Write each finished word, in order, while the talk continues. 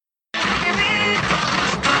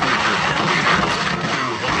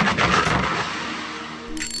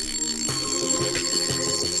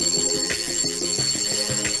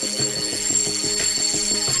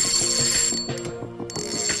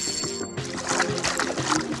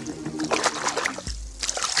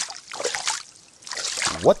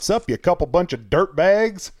What's up, you couple bunch of dirt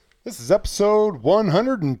bags? This is episode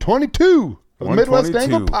 122 of the Midwest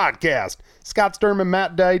Angler Podcast. Scott Sturman,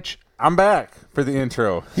 Matt Deitch. I'm back for the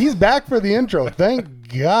intro. He's back for the intro. Thank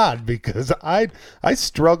God, because I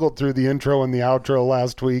struggled through the intro and the outro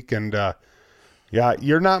last week, and yeah,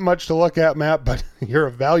 you're not much to look at, Matt, but you're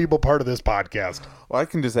a valuable part of this podcast. Well, I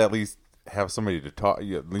can just at least have somebody to talk.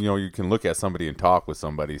 You know, you can look at somebody and talk with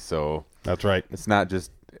somebody. So that's right. It's not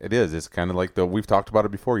just. It is. It's kind of like we've talked about it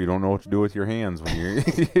before. You don't know what to do with your hands when you're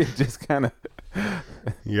just kind of.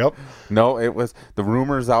 Yep. No, it was the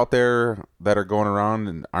rumors out there that are going around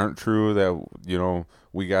and aren't true that, you know,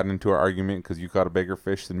 we got into an argument because you caught a bigger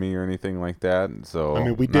fish than me or anything like that. And so I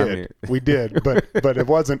mean, we did, but it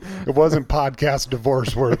wasn't podcast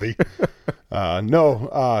divorce worthy.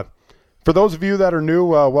 No. For those of you that are new,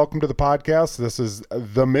 welcome to the podcast. This is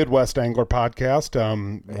the Midwest Angler Podcast.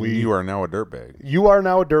 You are now a dirtbag. You are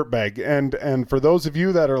now a dirtbag, and for those of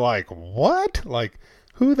you that are like, what? Like,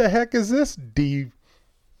 who the heck is this? This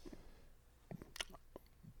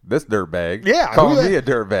dirtbag? Yeah, call me a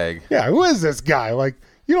dirtbag. Yeah, who is this guy? Like,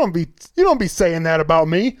 you don't be saying that about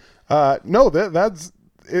me. No, that's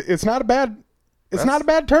it's not a bad. It's not a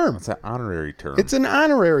bad term. It's an honorary term. It's an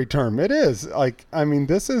honorary term. It is. Like, I mean,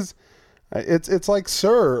 this is. It's like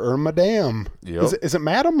sir or madame. Yep. Is it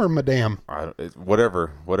madam or madame?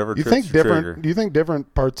 Whatever. You think different? Trigger. Do you think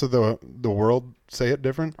different parts of the world say it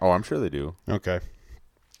different? Oh, I'm sure they do. Okay.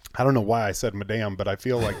 I don't know why I said madame, but I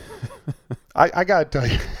feel like I gotta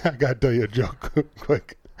tell you a joke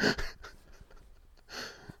quick.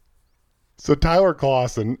 So Tyler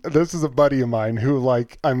Clausen, this is a buddy of mine who,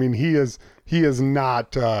 like, I mean, he is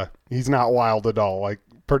not he's not wild at all, like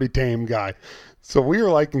pretty tame guy. So we were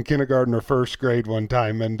like in kindergarten or first grade one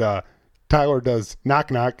time, and Tyler does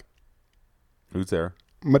knock knock. Who's there?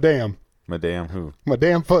 Madame. Madame who?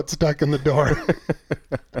 Madame foot stuck in the door.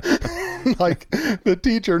 Like, the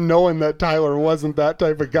teacher, knowing that Tyler wasn't that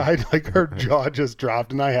type of guy, like, her jaw just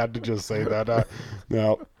dropped, and I had to just say that.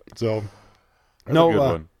 No, so that's a good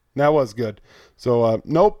one. That was good. So,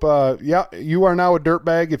 nope. Yeah, you are now a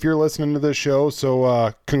dirtbag if you're listening to this show.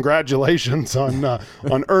 So, congratulations on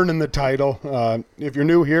earning the title. If you're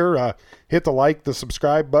new here, hit the like, the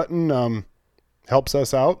subscribe button. Helps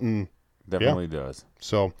us out, and definitely does.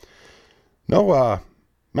 So, no,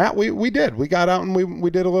 Matt, we did. We got out and we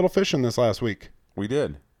did a little fishing this last week. We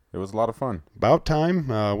did. It was a lot of fun. About time.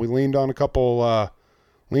 We leaned on a couple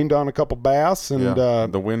bass, and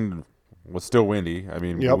the wind was still windy. I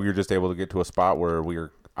mean, yep. We were just able to get to a spot where we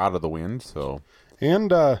were out of the wind. So, and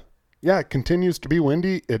yeah, it continues to be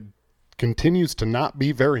windy. It continues to not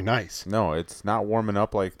be very nice. No, it's not warming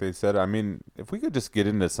up like they said. I mean, if we could just get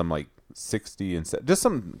into some like 60 and just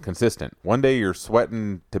some consistent. One day you're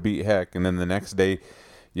sweating to beat heck, and then the next day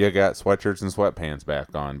you got sweatshirts and sweatpants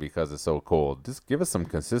back on because it's so cold. Just give us some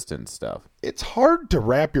consistent stuff. It's hard to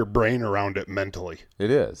wrap your brain around it mentally.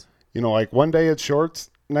 It is. You know, like one day it's shorts,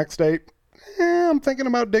 next day, I'm thinking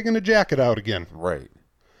about digging a jacket out again. Right.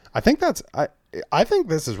 I think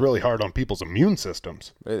this is really hard on people's immune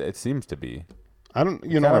systems. It seems to be. I don't,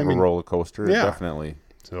 kind of a roller coaster, yeah. Definitely.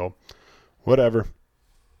 So, whatever.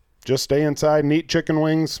 Just stay inside and eat chicken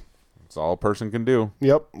wings. That's all a person can do.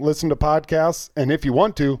 Yep. Listen to podcasts. And if you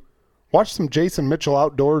want to, watch some Jason Mitchell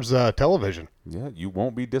Outdoors television. Yeah, you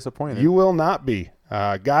won't be disappointed. You will not be.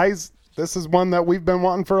 Guys, this is one that we've been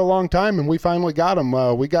wanting for a long time, and we finally got him.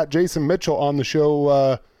 We got Jason Mitchell on the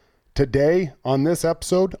show today on this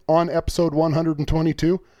episode, on episode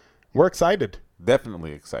 122. We're excited.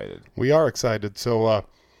 Definitely excited. We are excited. So,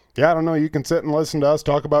 yeah, I don't know. You can sit and listen to us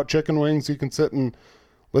talk about chicken wings. You can sit and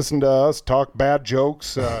listen to us talk bad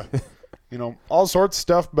jokes, you know, all sorts of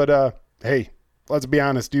stuff. But, hey, let's be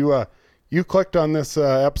honest. You clicked on this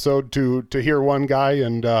episode to hear one guy,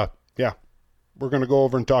 and, yeah, we're going to go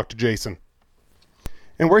over and talk to Jason.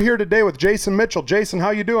 And we're here today with Jason Mitchell. Jason, how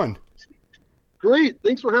you doing? Great.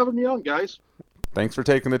 Thanks for having me on, guys. Thanks for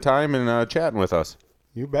taking the time and chatting with us.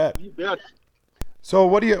 You bet. You bet. So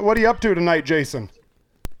what are you up to tonight, Jason?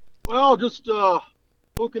 Well, just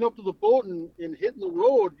hooking up to the boat and hitting the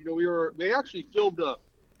road. You know, we actually filmed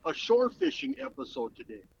a shore fishing episode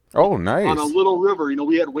today. Oh, nice. On a little river. You know,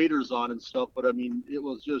 we had waders on and stuff, but I mean, it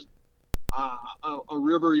was just a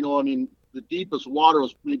river. You know, I mean, the deepest water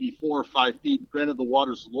was maybe 4 or 5 feet. Granted, the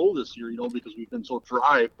water's low this year, you know, because we've been so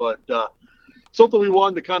dry, but something we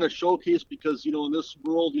wanted to kind of showcase because, you know, in this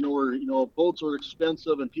world, you know, where, you know, boats are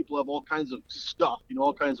expensive and people have all kinds of stuff, you know,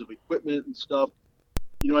 all kinds of equipment and stuff.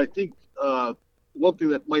 You know, I think one thing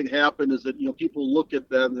that might happen is that, you know, people look at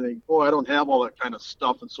that and they think, oh, I don't have all that kind of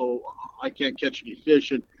stuff, and so I can't catch any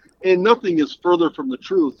fish. And nothing is further from the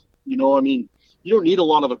truth. You know, I mean, you don't need a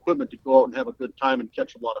lot of equipment to go out and have a good time and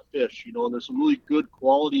catch a lot of fish, and there's some really good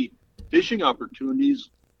quality fishing opportunities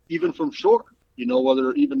even from shore,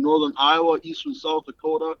 whether even northern Iowa, eastern South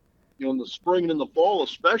Dakota, in the spring and in the fall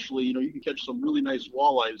especially, you can catch some really nice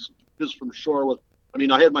walleyes just from shore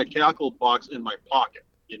I had my tackle box in my pocket,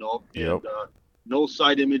 and Yep. no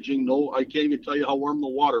side imaging, I can't even tell you how warm the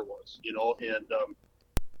water was, and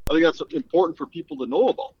I think that's important for people to know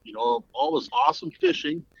about, all this awesome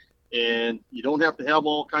fishing, and you don't have to have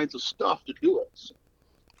all kinds of stuff to do it. So.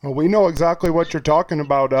 Well, we know exactly what you're talking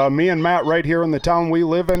about. Me and Matt, right here in the town we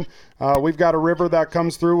live in, we've got a river that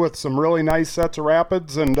comes through with some really nice sets of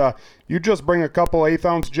rapids, and you just bring a couple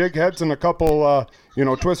 1/8-ounce jig heads and a couple,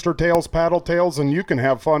 twister tails, paddle tails, and you can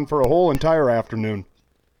have fun for a whole entire afternoon.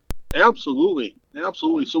 Absolutely.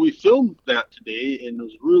 So we filmed that today, and it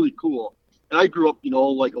was really cool. And I grew up,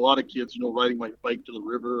 like a lot of kids, riding my bike to the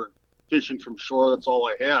river and fishing from shore. That's all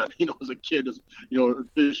I had, as a kid, is,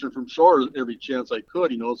 fishing from shore every chance I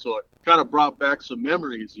could, so it kind of brought back some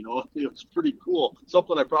memories, It's pretty cool.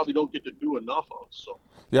 Something I probably don't get to do enough of, so.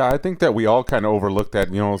 Yeah, I think that we all kind of overlook that.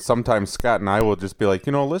 Sometimes Scott and I will just be like,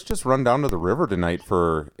 let's just run down to the river tonight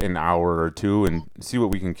for an hour or two and see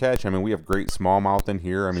what we can catch. We have great smallmouth in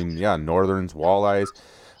here. Northerns, walleyes,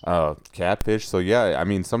 catfish. So yeah,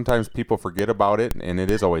 sometimes people forget about it, and it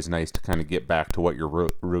is always nice to kind of get back to what your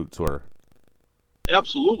roots were.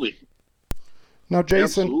 Absolutely. Now,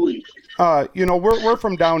 Jason, Absolutely. We're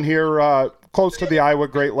from down here, close to the Iowa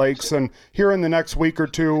Great Lakes, and here in the next week or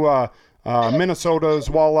two, Minnesota's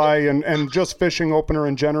walleye and just fishing opener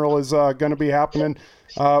in general is going to be happening.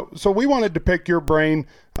 So we wanted to pick your brain.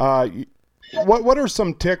 What are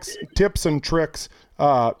some tips and tricks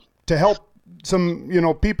to help some,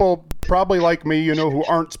 people probably like me, who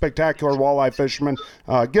aren't spectacular walleye fishermen,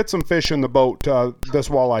 get some fish in the boat this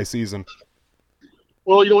walleye season?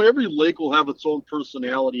 Well, every lake will have its own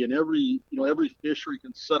personality, and every fishery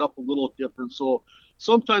can set up a little different. So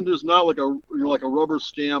sometimes there's not like a rubber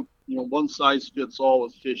stamp, one size fits all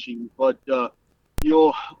with fishing. But a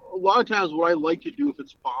lot of times what I like to do, if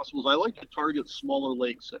it's possible, is I like to target smaller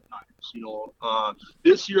lakes at times.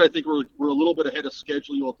 This year I think we're a little bit ahead of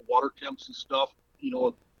schedule, with the water temps and stuff.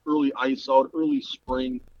 Early ice out, early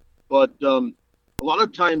spring, but a lot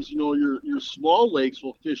of times, your small lakes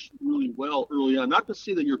will fish really well early on. Not to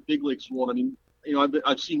say that your big lakes won't.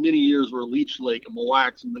 I've seen many years where Leech Lake and Mille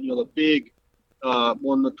Lacs and the big,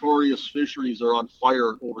 more notorious fisheries are on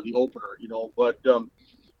fire over the opener. But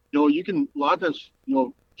you can a lot of times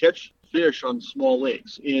catch fish on small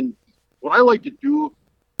lakes. And what I like to do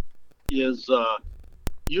is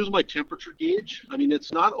use my temperature gauge.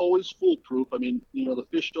 It's not always foolproof. The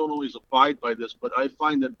fish don't always abide by this, but I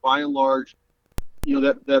find that by and large,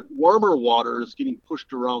 that warmer water is getting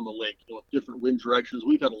pushed around the lake, with different wind directions.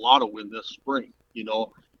 We've had a lot of wind this spring,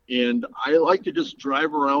 and I like to just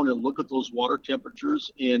drive around and look at those water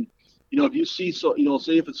temperatures. And, if you see, say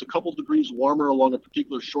if it's a couple degrees warmer along a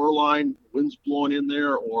particular shoreline, wind's blowing in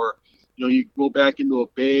there, or, you go back into a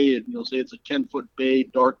bay and, say it's a 10-foot bay,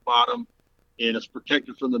 dark bottom, and it's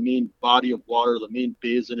protected from the main body of water, the main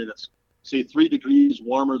basin, and it's, say, 3 degrees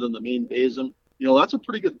warmer than the main basin, that's a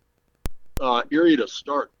pretty good area to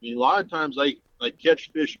start. A lot of times I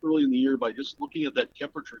catch fish early in the year by just looking at that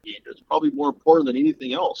temperature gauge. It's probably more important than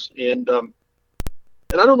anything else. And I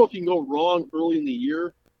don't know if you can go wrong early in the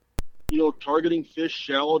year, targeting fish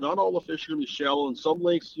shallow. Not all the fish are going to be shallow. In some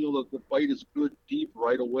lakes, the bite is good deep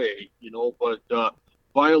right away, but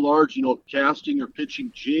by and large, casting or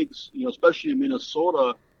pitching jigs, especially in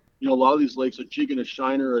Minnesota, a lot of these lakes, a jig and a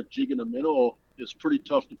shiner, a jig and a minnow is pretty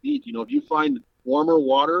tough to beat. If you find warmer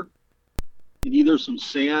water, and either some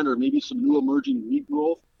sand or maybe some new emerging weed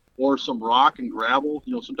growth or some rock and gravel,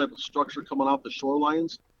 some type of structure coming off the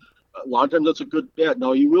shorelines, a lot of times that's a good bet.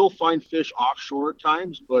 Now, you will find fish offshore at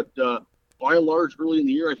times, but by and large, early in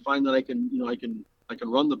the year, I find that I can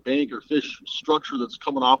run the bank or fish structure that's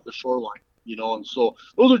coming off the shoreline, and so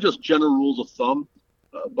those are just general rules of thumb.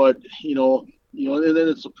 But, and then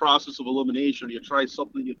it's a process of elimination. You try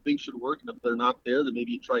something you think should work, and if they're not there, then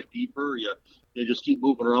maybe you try deeper. You just keep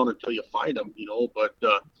moving around until you find them, But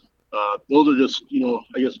those are just,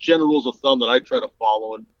 I guess, general rules of thumb that I try to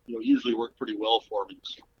follow, and usually work pretty well for me.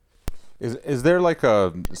 Is there like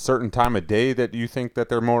a certain time of day that you think that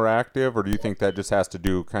they're more active, or do you think that just has to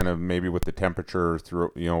do kind of maybe with the temperature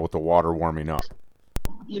through, with the water warming up?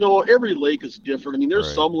 Every lake is different. There's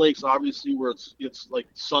Right. some lakes obviously where it's like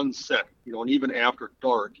sunset, and even after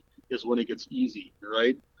dark is when it gets easy,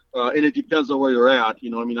 right? And it depends on where you're at.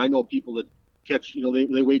 I know people that catch,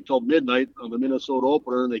 they wait till midnight on the Minnesota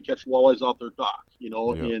opener and they catch walleyes off their dock, Yeah.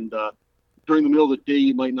 and during the middle of the day,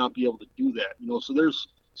 you might not be able to do that. So there's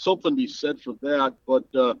something to be said for that. But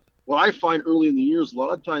what I find early in the year is a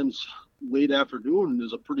lot of times late afternoon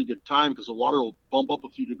is a pretty good time because the water will bump up a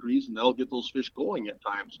few degrees and that'll get those fish going at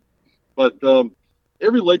times. But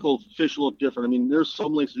every lake will fish a little different. I mean, there's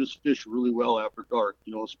some lakes that just fish really well after dark,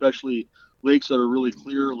 especially lakes that are really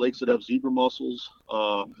clear, lakes that have zebra mussels.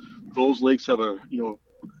 Those lakes have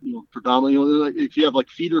predominantly, if you have like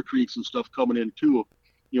feeder creeks and stuff coming in too,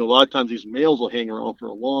 a lot of times these males will hang around for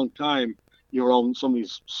a long time, around some of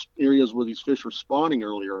these areas where these fish are spawning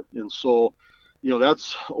earlier. And so,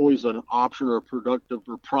 that's always an option or a productive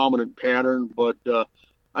or prominent pattern. But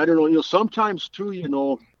I don't know, sometimes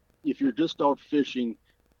too, if you're just out fishing,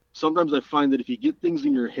 sometimes I find that if you get things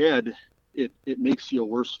in your head, it makes you a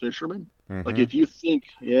worse fisherman. Mm-hmm. Like if you think,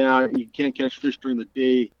 you can't catch fish during the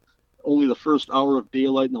day, only the first hour of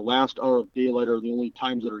daylight and the last hour of daylight are the only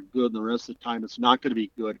times that are good, and the rest of the time it's not going to be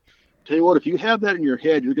good. Tell you what, if you have that in your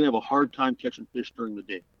head, you're going to have a hard time catching fish during the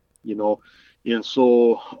day, And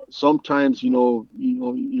so sometimes,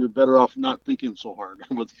 you're better off not thinking so hard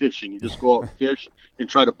with fishing. You just go out and fish and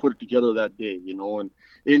try to put it together that day, and you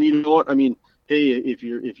know what? I mean, hey, if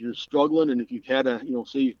you're struggling and if you've had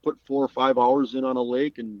say you put 4 or 5 hours in on a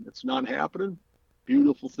lake and it's not happening,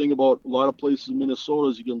 beautiful thing about a lot of places in Minnesota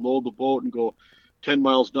is you can load the boat and go 10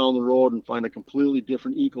 miles down the road and find a completely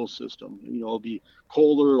different ecosystem. It'll be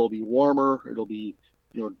colder, it'll be warmer, it'll be,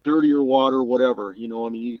 dirtier water, whatever. I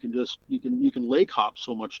mean, you can lake hop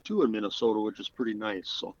so much too in Minnesota, which is pretty nice.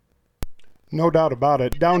 So. No doubt about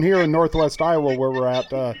it. Down here in Northwest Iowa where we're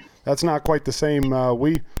at, that's not quite the same.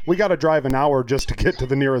 We got to drive an hour just to get to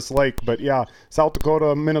the nearest lake. But yeah, South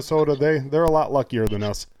Dakota, Minnesota, they're a lot luckier than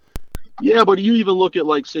us. Yeah, but you even look at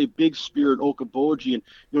like say Big Spear and Okoboji,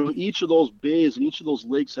 and each of those bays and each of those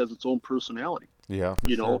lakes has its own personality. Yeah,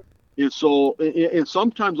 sure. And so and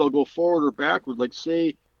sometimes I'll go forward or backward. Like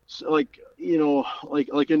say like in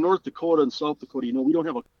North Dakota and South Dakota, we don't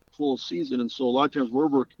have a full season, and so a lot of times we're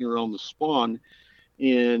working around the spawn,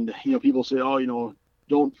 and people say,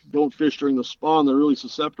 don't fish during the spawn, they're really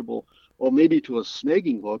susceptible. Well, maybe to a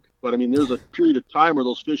snagging hook, but I mean, there's a period of time where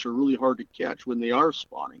those fish are really hard to catch when they are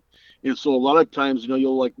spawning. And so a lot of times,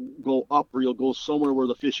 you'll like go up or you'll go somewhere where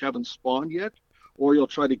the fish haven't spawned yet, or you'll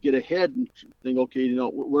try to get ahead and think, okay,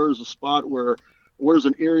 where's a spot where's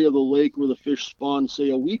an area of the lake where the fish spawned,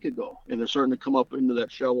 say, a week ago, and they're starting to come up into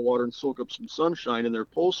that shallow water and soak up some sunshine in their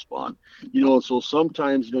post spawn. And so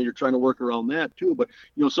sometimes, you're trying to work around that too. But,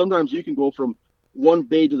 sometimes you can go from one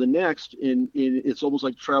bay to the next, and it's almost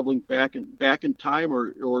like traveling back in time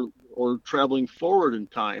or traveling forward in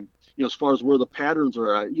time, as far as where the patterns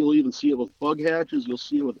are at. You'll even see it with bug hatches. You'll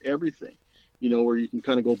see it with everything, where you can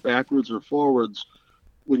kind of go backwards or forwards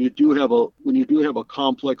when you do have a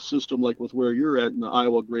complex system like with where you're at in the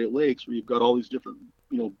Iowa Great Lakes, where you've got all these different,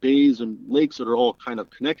 bays and lakes that are all kind of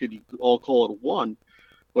connected. You could all call it one.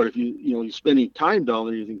 But if you spend any time down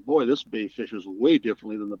there, you think, boy, this bay fishes way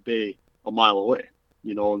differently than the bay a mile away,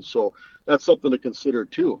 and so that's something to consider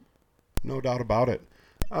too. No doubt about it.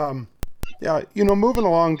 Moving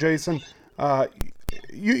along, Jason,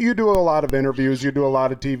 you do a lot of interviews, you do a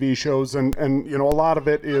lot of TV shows, and a lot of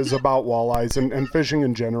it is about walleyes and fishing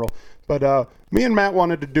in general. But me and Matt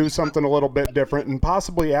wanted to do something a little bit different and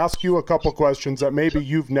possibly ask you a couple questions that maybe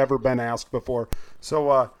you've never been asked before.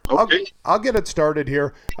 So okay. I'll get it started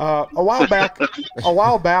here. A while back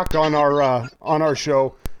on our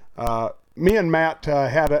show, me and Matt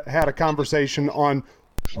had a conversation on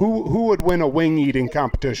who would win a wing eating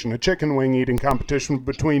competition, a chicken wing eating competition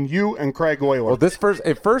between you and Craig Euler. Well,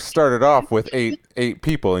 it first started off with eight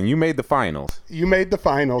people, and you made the finals. You made the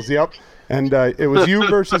finals, yep. And it was you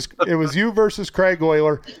versus Craig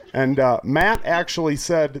Euler. And Matt actually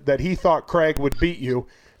said that he thought Craig would beat you.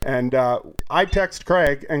 And I text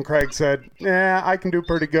Craig, and Craig said, I can do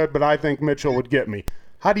pretty good, but I think Mitchell would get me.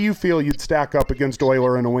 How do you feel you'd stack up against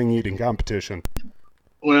Euler in a wing eating competition?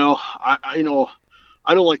 Well,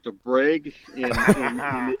 I don't like to brag, and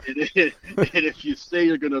if you say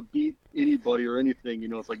you're going to beat anybody or anything,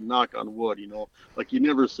 it's like knock on wood, like you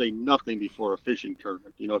never say nothing before a fishing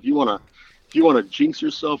tournament. If you want to jinx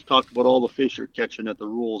yourself, talk about all the fish you're catching at the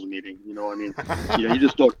rules meeting. You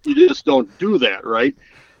just don't do that, right?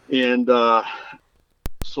 And but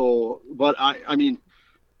I mean,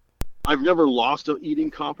 I've never lost an eating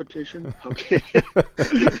competition. Okay,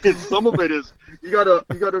 and some of it is you gotta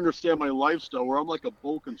understand my lifestyle, where I'm like a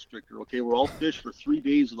boa constrictor. Okay, where I'll fish for 3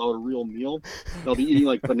 days without a real meal. I'll be eating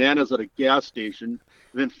like bananas at a gas station,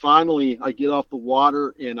 Then finally, I get off the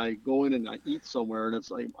water and I go in and I eat somewhere, and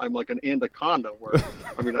it's like I'm like an anaconda. Where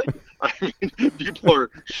I mean, I mean, people are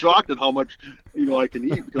shocked at how much I can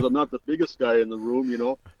eat because I'm not the biggest guy in the room.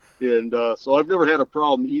 And so I've never had a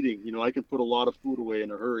problem eating. I can put a lot of food away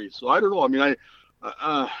in a hurry. So I don't know. I mean,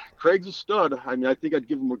 Craig's a stud. I mean, I think I'd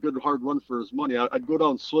give him a good hard run for his money. I'd go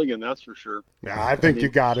down swinging, that's for sure. Yeah, I think you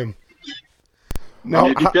got him. No, I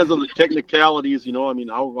mean, it depends on the technicalities. I mean,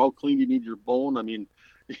 how clean you need your bone. I mean,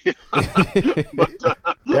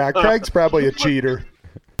 yeah, Craig's probably a cheater.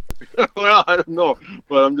 Well, I don't know,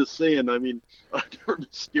 but I'm just saying. I mean, I've never been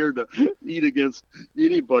scared to eat against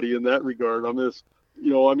anybody in that regard. I'm just,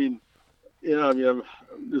 I mean, yeah, I mean, I'm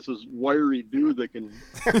this is wiry dude that can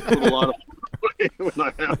put a lot of food away when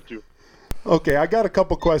I have to. Okay, I got a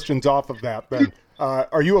couple questions off of that, Ben.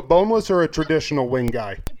 Are you a boneless or a traditional wing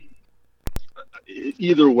guy?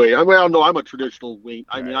 Either way, I mean, no, I'm a traditional wing.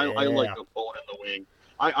 I mean, I like a bone in the wing.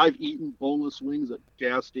 I've eaten boneless wings at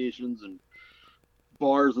gas stations and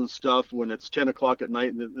bars and stuff when it's 10 o'clock at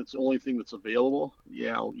night and it's the only thing that's available.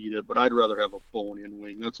 Yeah, I'll eat it, but I'd rather have a bone-in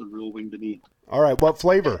wing. That's a real wing to me. All right, what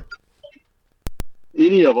flavor?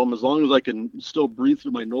 Any of them, as long as I can still breathe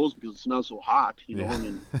through my nose because it's not so hot. I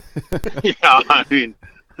mean, yeah, I mean,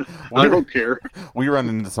 I don't care. We run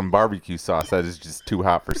into some barbecue sauce that is just too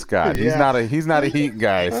hot for Scott. Yeah. He's not a heat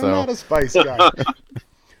guy. I'm So not a spice guy.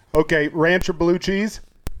 Okay, ranch or blue cheese?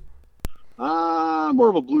 More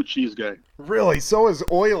of a blue cheese guy. Really? So is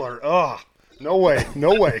Euler. Ugh. No way.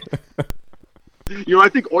 No way. I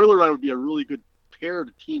think Euler and I would be a really good pair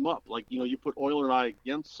to team up. Like, you put Euler and I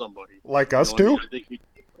against somebody. Like us two? I think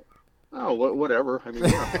whatever. I mean,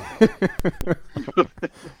 yeah.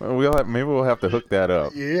 well, maybe we'll have to hook that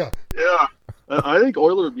up. Yeah. Yeah. I think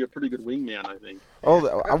Euler would be a pretty good wingman, I think.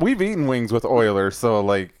 Oh, we've eaten wings with Euler, so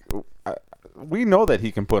we know that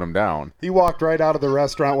he can put them down. He walked right out of the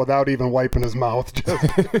restaurant without even wiping his mouth.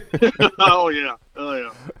 Oh yeah.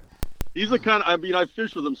 He's the kind of, I mean, I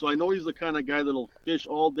fish with him, so I know he's the kind of guy that'll fish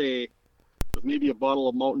all day with maybe a bottle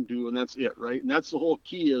of Mountain Dew, and that's it, right? And that's the whole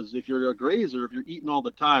key is if you're a grazer, if you're eating all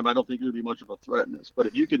the time, I don't think you're going to be much of a threat in this. But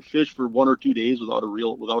if you can fish for 1 or 2 days without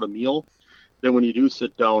a meal, then when you do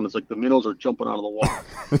sit down, it's like the minnows are jumping out of the water.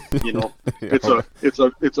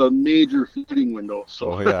 It's a major feeding window.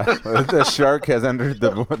 So yeah, the shark has entered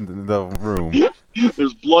the room.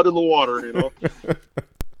 There's blood in the water.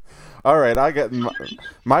 All right, I got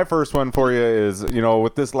my first one for you is,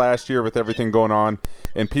 with this last year, with everything going on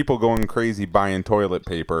and people going crazy buying toilet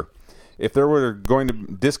paper, if they were going to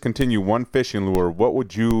discontinue one fishing lure, what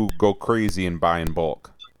would you go crazy and buy in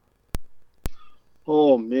bulk?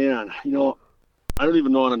 Oh, man. I don't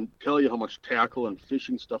even know how to tell you how much tackle and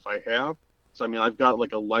fishing stuff I have. So, I mean, I've got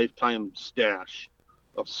like a lifetime stash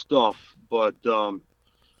of stuff, but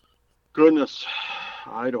goodness,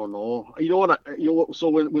 I don't know. You know what? So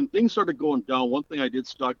when things started going down, one thing I did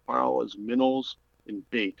stockpile is minnows and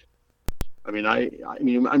bait. I mean, I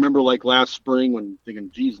remember like last spring when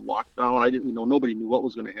thinking, geez, lockdown. I didn't nobody knew what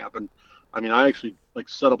was going to happen. I mean, I actually like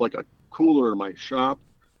set up like a cooler in my shop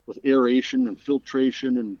with aeration and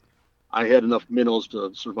filtration, and I had enough minnows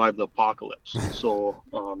to survive the apocalypse. So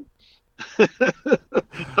I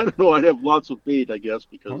don't know. I'd have lots of bait, I guess,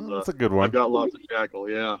 because that's a good one. I've got lots of tackle.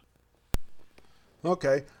 Yeah.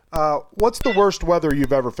 Okay. What's the worst weather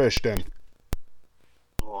you've ever fished in?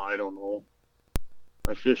 Oh, I don't know.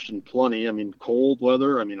 I fished in plenty. I mean, cold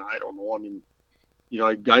weather. I mean, I don't know. I mean,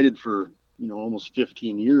 I guided for, almost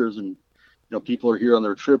 15 years and, people are here on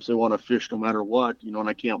their trips. They want to fish no matter what, and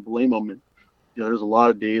I can't blame them. And, there's a lot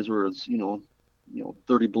of days where it's,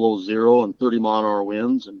 30 below zero and 30-mile-an-hour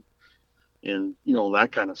winds and, that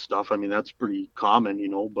kind of stuff. I mean, that's pretty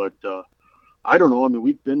common, but, I don't know. I mean,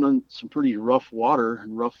 we've been on some pretty rough water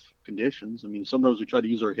and rough conditions. I mean, sometimes we try to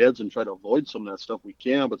use our heads and try to avoid some of that stuff we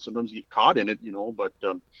can, but sometimes you get caught in it, but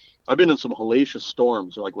I've been in some hellacious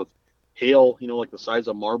storms, like with hail, like the size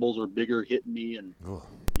of marbles or bigger hitting me. And,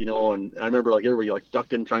 and I remember like everybody like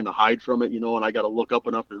ducking, trying to hide from it, and I got to look up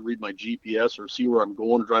enough to read my GPS or see where I'm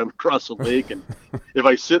going, driving across the lake. And if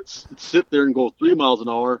I sit there and go 3 miles an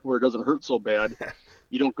hour where it doesn't hurt so bad,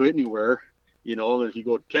 you don't go anywhere. And if you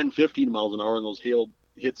go 10, 15 miles an hour and those hail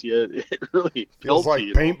hits you, it really feels like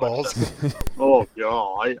you. Paintballs. Oh,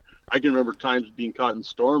 yeah. I can remember times being caught in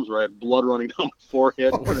storms where I had blood running down my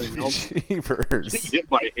forehead. Jeepers. Hit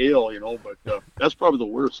by hail, but that's probably the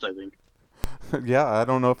worst, I think. Yeah, I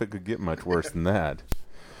don't know if it could get much worse than that.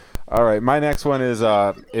 All right, my next one is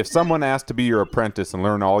if someone asked to be your apprentice and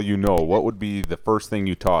learn all you know, what would be the first thing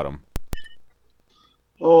you taught them?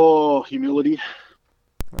 Oh, humility.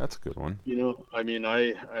 That's a good one. I mean,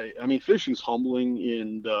 I mean, fishing's humbling,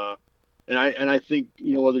 and And I think,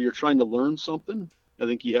 whether you're trying to learn something, I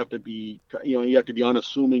think you have to be, you have to be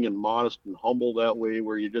unassuming and modest and humble that way,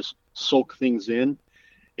 where you just soak things in.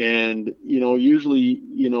 And, usually,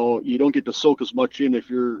 you don't get to soak as much in if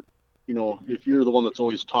you're the one that's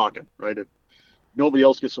always talking, right? If nobody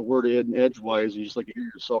else gets a word in edgewise, you just like to hear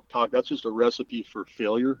yourself talk. That's just a recipe for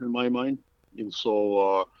failure in my mind. And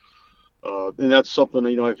so, and that's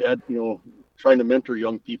something, I've had, trying to mentor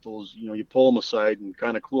young people is, you pull them aside and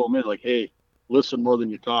kind of clue them in, like, hey, listen more than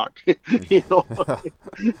you talk, and,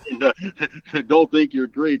 don't think you're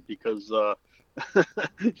great because, I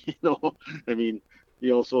mean,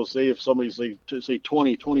 so say if somebody's say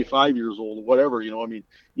 20, 25 years old, whatever, I mean,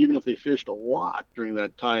 even if they fished a lot during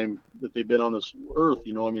that time that they've been on this earth,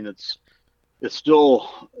 I mean, it's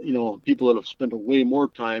still, people that have spent a way more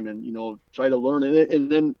time and, try to learn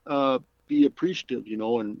and then, be appreciative,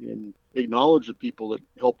 and acknowledge the people that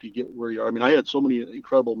helped you get where you are. I mean, I had so many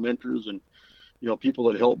incredible mentors and, people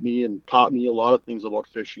that helped me and taught me a lot of things about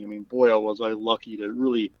fishing. I mean, boy, was I lucky to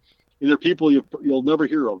really, they're people you'll never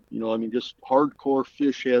hear of, I mean, just hardcore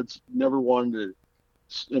fish heads, never wanted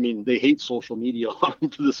to, I mean, they hate social media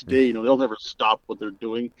to this day, they'll never stop what they're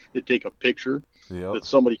doing. They take a picture that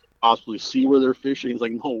somebody can possibly see where they're fishing. It's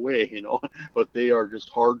like, no way, but they are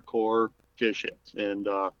just hardcore fish heads. And,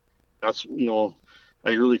 that's, I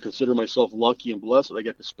really consider myself lucky and blessed that I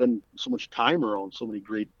get to spend so much time around so many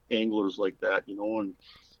great anglers like that, and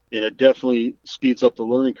it definitely speeds up the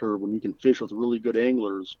learning curve when you can fish with really good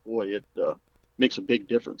anglers. Boy, it makes a big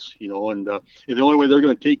difference, and the only way they're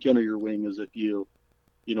going to take you under your wing is if you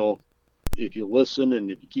listen and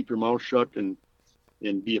if you keep your mouth shut and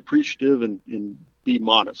be appreciative and be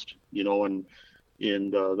modest, and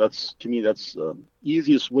that's, to me, that's the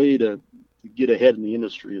easiest way to get ahead in the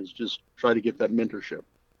industry is just try to get that mentorship.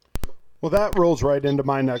 Well, that rolls right into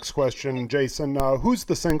my next question, Jason. Who's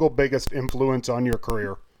the single biggest influence on your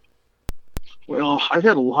career? Well, I've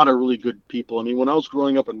had a lot of really good people. I mean, when I was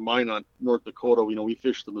growing up in Minot, North Dakota, we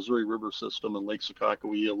fished the Missouri River system and Lake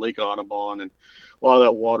Sakakawea, Lake Audubon, and a lot of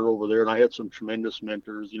that water over there. And I had some tremendous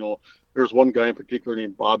mentors. There's one guy in particular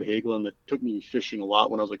named Bob Hagelin that took me fishing a lot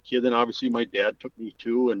when I was a kid. And obviously my dad took me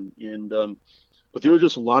too. But there were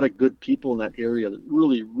just a lot of good people in that area, that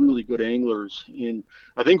really, really good anglers. And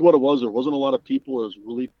I think what it was, there wasn't a lot of people. It was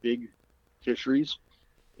really big fisheries.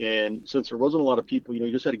 And since there wasn't a lot of people,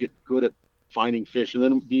 you just had to get good at finding fish. And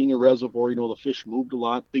then being a reservoir, the fish moved a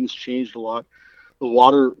lot. Things changed a lot. The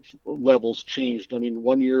water levels changed. I mean,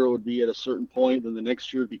 one year it would be at a certain point, then the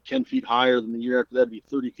next year it'd be 10 feet higher, then the year after that it'd be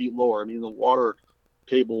 30 feet lower. I mean, the water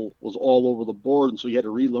table was all over the board. And so you had to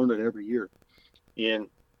relearn it every year. And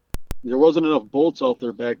there wasn't enough boats out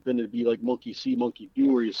there back then to be like monkey see, monkey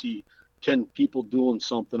do, where you see 10 people doing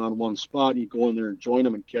something on one spot and you go in there and join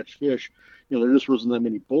them and catch fish. There just wasn't that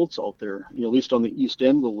many boats out there, at least on the east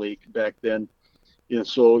end of the lake back then. And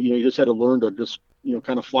so, you just had to learn to just,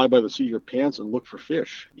 kind of fly by the seat of your pants and look for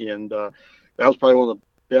fish. And that was probably one of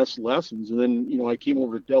the best lessons. And then, I came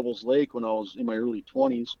over to Devil's Lake when I was in my early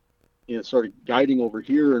 20s and started guiding over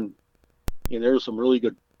here. And there were some really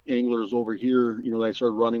good anglers over here, that I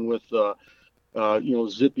started running with.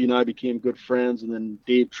 Zippy and I became good friends, and then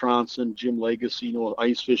Dave Tronson, Jim Legacy,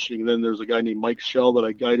 ice fishing. And then there's a guy named Mike Shell that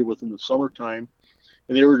I guided with in the summertime,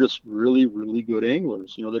 and they were just really, really good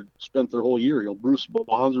anglers. That spent their whole year. Bruce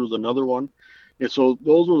Bonzer was another one, and so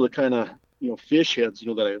those were the kind of fish heads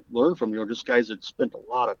that I learned from. Just guys that spent a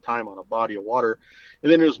lot of time on a body of water. And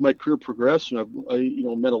then as my career progressed, I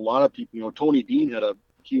met a lot of people. Tony Dean had a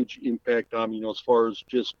huge impact on me, as far as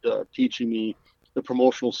just teaching me the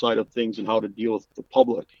promotional side of things and how to deal with the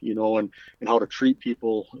public, and how to treat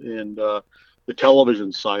people, and the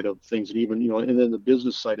television side of things, and even, and then the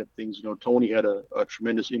business side of things. Tony had a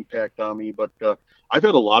tremendous impact on me, but I've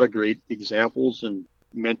had a lot of great examples and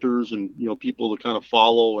mentors and, people to kind of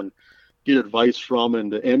follow and get advice from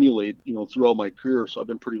and to emulate, throughout my career. So I've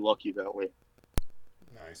been pretty lucky that way.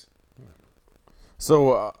 Nice.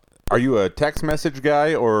 So, are you a text message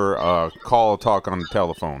guy or call talk on the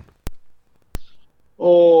telephone?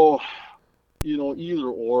 Oh, either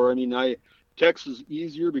or. I mean, text is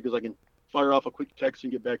easier because I can fire off a quick text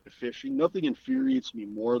and get back to fishing. Nothing infuriates me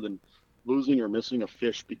more than losing or missing a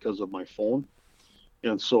fish because of my phone.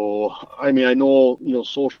 And so, I mean, I know,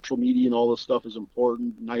 social media and all this stuff is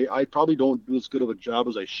important. And I probably don't do as good of a job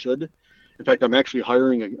as I should. In fact, I'm actually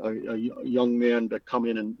hiring a young man to come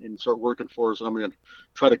in and start working for us. And I'm going to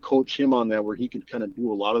try to coach him on that, where he can kind of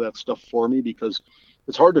do a lot of that stuff for me, because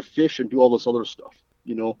it's hard to fish and do all this other stuff,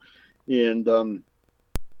 and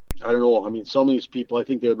I don't know. I mean, some of these people, I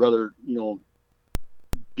think they'd rather,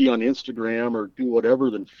 be on Instagram or do whatever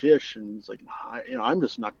than fish. And it's like, I'm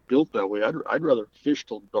just not built that way. I'd rather fish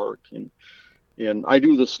till dark. And I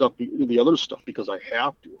do the other stuff because I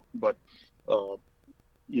have to. But,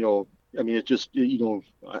 you know, I mean, it just, you know,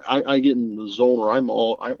 I get in the zone where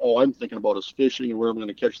all I'm thinking about is fishing and where I'm going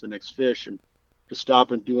to catch the next fish. And to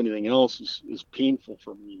stop and do anything else is painful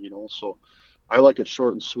for me, you know. So I like it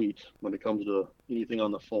short and sweet when it comes to anything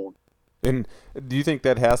on the phone. And do you think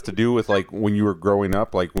that has to do with like when you were growing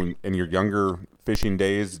up, like when in your younger fishing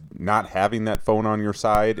days, not having that phone on your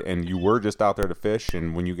side and you were just out there to fish,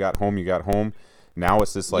 and when you got home, you got home? Now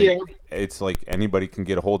it's just like, it's like anybody can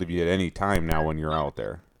get a hold of you at any time now when you're out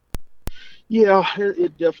there. Yeah,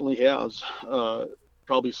 it definitely has.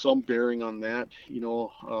 Probably some bearing on that, you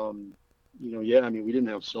know. Yeah, I mean, we didn't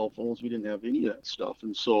have cell phones, we didn't have any of that stuff,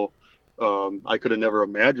 and so I could have never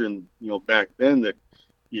imagined, you know, back then that,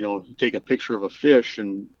 you know, you take a picture of a fish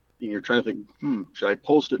and you're trying to think, should I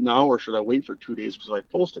post it now or should I wait for 2 days? Because if I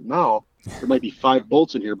post it now, there might be 5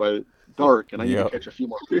 boats in here by dark, and I need to catch a few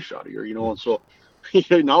more fish out of here, you know. And so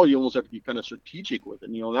now you almost have to be kind of strategic with it,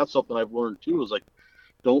 you know. And that's something I've learned too, is like,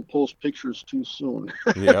 don't post pictures too soon.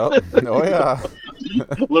 Yeah. Oh yeah.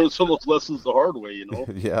 Learn some of those lessons the hard way, you know.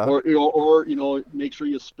 Yeah. Or make sure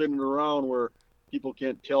you spin it around where people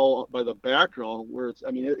can't tell by the background where it's.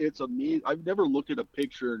 I mean, it's amazing. I've never looked at a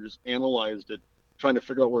picture and just analyzed it, trying to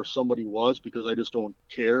figure out where somebody was, because I just don't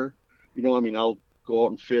care. You know, I mean, I'll go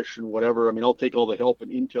out and fish and whatever. I mean, I'll take all the help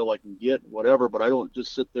and intel I can get, whatever. But I don't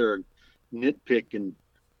just sit there and nitpick and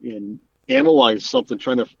analyze something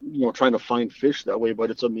trying to find fish that way.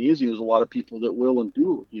 But it's amazing, there's a lot of people that will and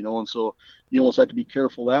do, you know. And so you almost have to be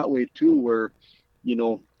careful that way too, where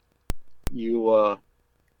you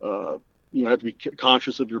have to be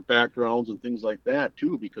conscious of your backgrounds and things like that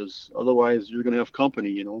too, because otherwise you're going to have company,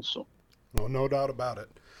 you know. So no doubt about it.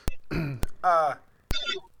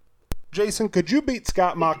 Jason, could you beat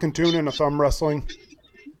Scott Mockatoon in a thumb wrestling?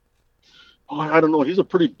 I don't know. He's a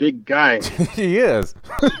pretty big guy. He is.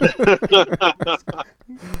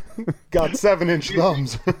 Got 7-inch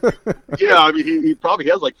thumbs. Yeah, I mean, he probably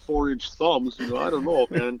has like 4-inch thumbs. You know, I don't know,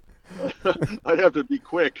 man. I'd have to be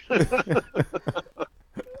quick.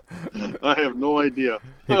 I have no idea.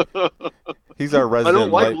 He's our resident. I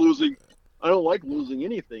don't like losing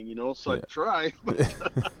anything, you know. So I try. But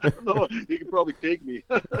I don't know. He could probably take me.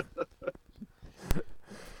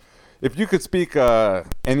 If you could speak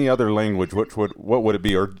any other language, what would it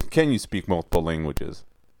be? Or can you speak multiple languages?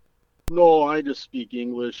 No, I just speak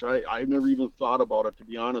English. I've never even thought about it, to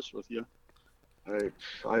be honest with you.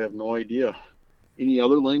 I have no idea. Any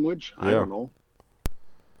other language? Yeah. I don't know.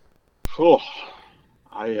 Oh,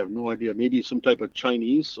 I have no idea. Maybe some type of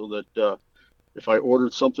Chinese, so that if I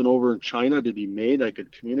ordered something over in China to be made, I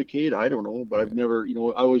could communicate. I don't know, but I've never, you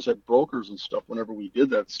know, I always had brokers and stuff whenever we did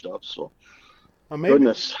that stuff, so...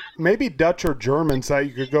 Maybe Dutch or German, so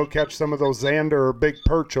you could go catch some of those zander or big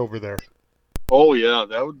perch over there. Oh yeah,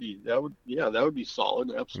 that would be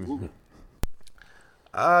solid. Absolutely.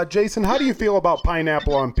 Jason, how do you feel about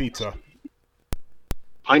pineapple on pizza?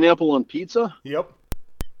 Pineapple on pizza? Yep.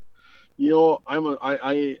 You know,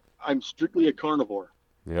 I'm strictly a carnivore.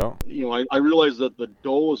 Yeah. You know, I realize that the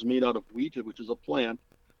dough is made out of wheat, which is a plant,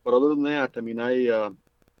 but other than that, I mean,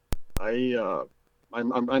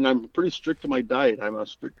 I'm pretty strict to my diet. I'm a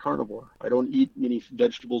strict carnivore. I don't eat any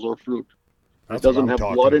vegetables or fruit. It doesn't have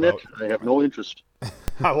blood in it. I have no interest.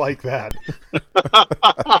 I like that.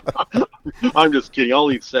 I'm just kidding. I'll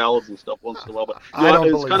eat salads and stuff once in a while, but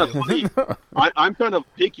it's kind of funny. I'm kind of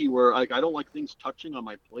picky where I don't like things touching on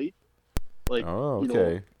my plate. Like, you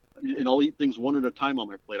know, and I'll eat things one at a time on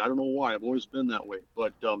my plate. I don't know why. I've always been that way,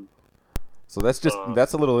 but. So that's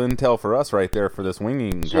a little intel for us right there for this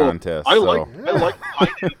winging contest. I like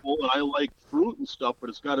pineapple and I like fruit and stuff, but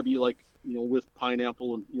it's got to be like, you know, with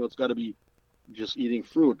pineapple, and, you know, it's got to be just eating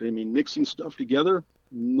fruit. I mean, mixing stuff together,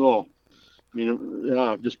 no. I mean,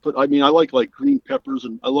 yeah, I like green peppers,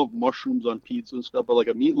 and I love mushrooms on pizza and stuff, but like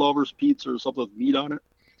a meat lover's pizza or something with meat on it,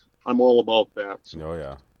 I'm all about that. So. Oh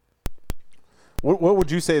yeah. What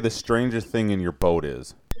would you say the strangest thing in your boat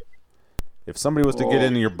is? If somebody was to get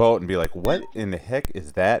into your boat and be like, what in the heck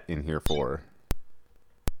is that in here for?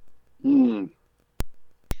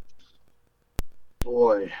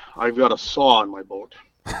 Boy, I've got a saw on my boat.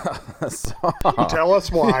 Tell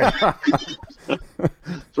us why.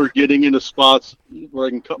 For getting into spots where I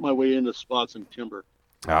can cut my way into spots in timber.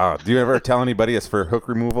 Do you ever tell anybody it's for hook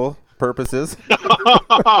removal purposes?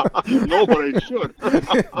 No, but I should.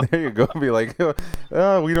 There you go. Be like,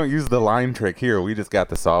 we don't use the line trick here. We just got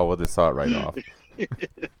the saw. We'll just saw it right off.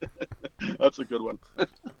 That's a good one.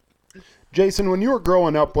 Jason, when you were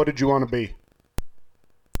growing up, what did you want to be?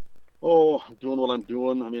 Oh, I'm doing what I'm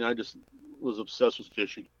doing. I mean, I just was obsessed with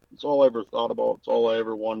fishing. It's all I ever thought about. It's all I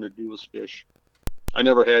ever wanted to do was fish. I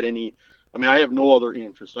never had any. I mean, I have no other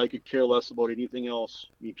interest. I could care less about anything else.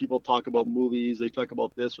 I mean, people talk about movies, they talk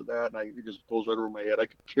about this or that, and it just goes right over my head. I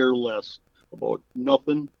could care less about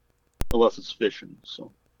nothing unless it's fishing.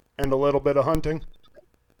 So. And a little bit of hunting.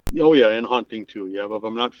 Oh yeah, and hunting too. Yeah, but if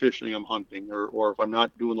I'm not fishing, I'm hunting, or if I'm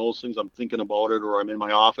not doing those things, I'm thinking about it, or I'm in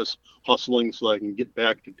my office hustling so I can get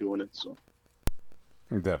back to doing it. So.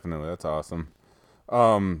 Definitely, that's awesome.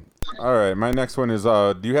 All right, my next one is: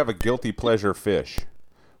 do you have a guilty pleasure fish?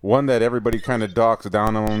 One that everybody kind of docks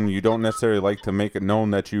down on. You don't necessarily like to make it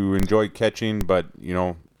known that you enjoy catching, but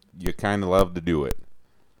you kind of love to do it.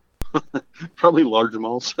 Probably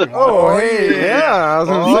largemouths. Oh, hey, yeah. I was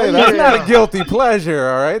going to say, that's not a guilty pleasure,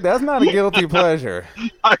 all right? That's not a guilty pleasure.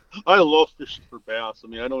 I love fishing for bass. I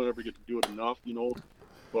mean, I don't ever get to do it enough,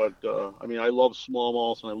 but, I mean, I love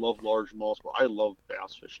smallmouths and I love largemouths, but I love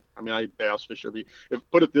bass fishing. I mean, I bass fish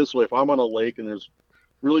put it this way, if I'm on a lake and there's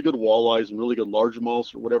really good walleyes and really good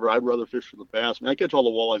largemouths or whatever, I'd rather fish for the bass. I mean, I catch all the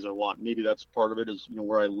walleyes I want. Maybe that's part of it is,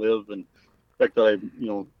 where I live and the fact that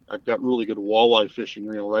I've got really good walleye fishing,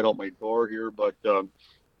 right out my door here, but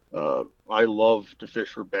I love to fish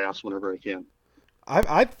for bass whenever I can.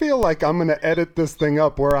 I feel like I'm going to edit this thing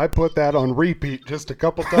up where I put that on repeat just a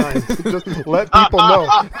couple times. Just let people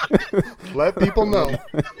know. Let people know.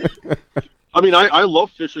 I mean, I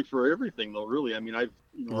love fishing for everything, though. Really, I mean,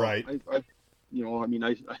 right. I mean,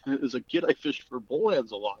 I as a kid I fished for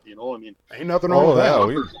bullheads a lot. I mean, ain't nothing wrong with that.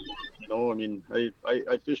 I mean,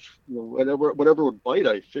 I fished, whatever would bite,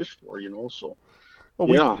 I fished for. So. Well,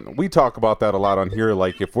 yeah. we talk about that a lot on here.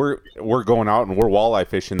 Like if we're going out and we're walleye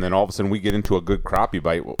fishing, then all of a sudden we get into a good crappie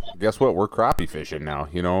bite. Well, guess what? We're crappie fishing now.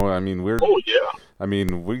 I mean, we're. Oh yeah. I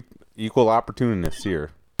mean, we equal opportunists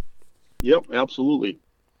here. Yep, absolutely.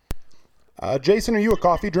 Jason, are you a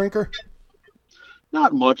coffee drinker?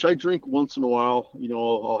 Not much. I drink once in a while.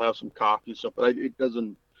 I'll have some coffee and stuff, but it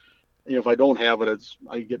doesn't. If I don't have it,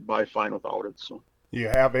 I get by fine without it. So. You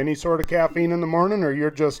have any sort of caffeine in the morning, or you're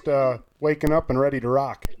just waking up and ready to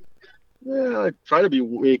rock? Yeah, I try to be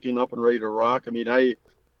waking up and ready to rock. I mean, I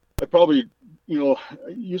probably, I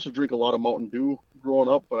used to drink a lot of Mountain Dew growing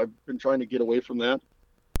up, but I've been trying to get away from that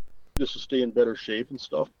just to stay in better shape and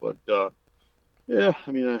stuff. But yeah,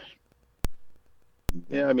 I mean,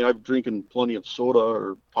 I've drinking plenty of soda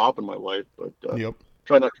or pop in my life, but yep.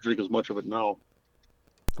 Try not to drink as much of it now.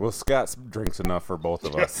 Well, Scott drinks enough for both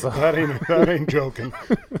of us. So. that ain't joking.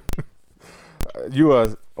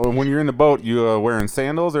 You when you're in the boat, you wearing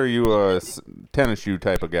sandals, or are you a tennis shoe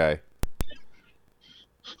type of guy?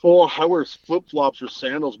 Oh, I wear flip flops or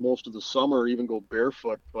sandals most of the summer, or even go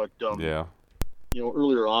barefoot. But yeah,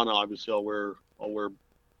 earlier on, obviously, I'll wear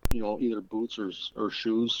either boots or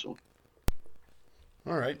shoes. So.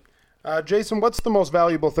 All right, Jason, what's the most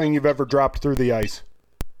valuable thing you've ever dropped through the ice?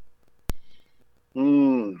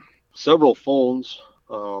 Several phones.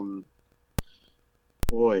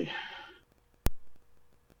 Boy,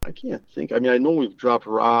 I can't think. I mean, I know we've dropped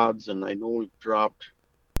rods and I know we've dropped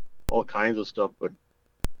all kinds of stuff, but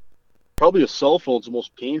probably a cell phone's the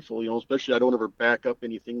most painful, especially I don't ever back up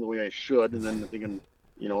anything the way I should. And then thinking,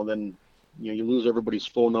 then you lose everybody's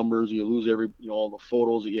phone numbers, you lose all the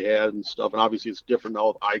photos that you had and stuff. And obviously it's different now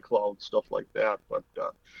with iCloud and stuff like that. But,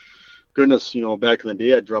 goodness, back in the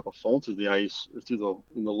day, I'd drop a phone through the ice or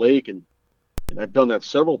in the lake, and I've done that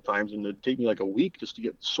several times, and it'd take me like a week just to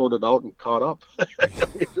get sorted out and caught up.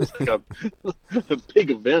 It's just like a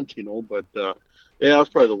big event, But yeah, that's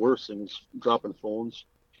probably the worst thing is dropping phones.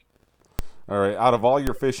 All right, out of all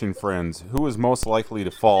your fishing friends, who is most likely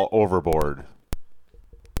to fall overboard?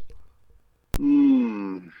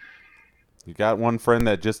 You got one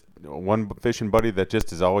fishing buddy that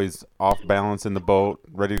just is always off balance in the boat,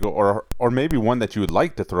 ready to go, or maybe one that you would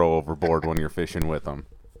like to throw overboard when you're fishing with them.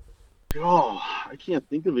 Oh, I can't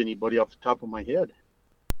think of anybody off the top of my head.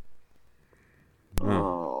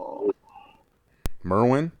 Oh,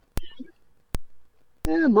 Merwin?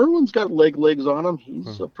 Yeah, Merwin's got legs on him.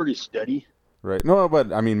 He's pretty steady. Right. No,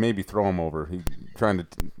 but I mean, maybe throw him over. He's trying to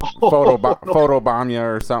photobomb you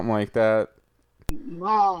or something like that.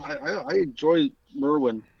 No, I enjoy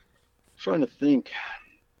Merwin. I'm trying to think.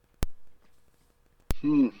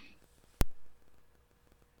 And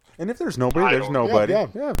if there's nobody, there's nobody.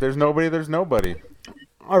 Yeah, if there's nobody, there's nobody.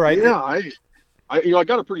 All right. Yeah, I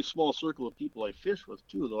got a pretty small circle of people I fish with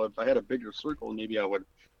too. Though if I had a bigger circle, maybe I would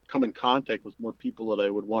come in contact with more people that I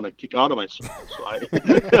would want to kick out of my circle.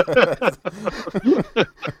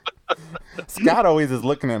 So Scott always is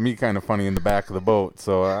looking at me kind of funny in the back of the boat,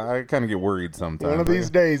 so I kind of get worried sometimes. One of these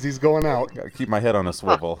days, he's going out. Got to keep my head on a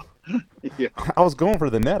swivel. Yeah. I was going for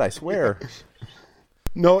the net, I swear.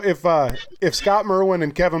 No, if Scott Merwin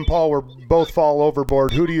and Kevin Paul were both fall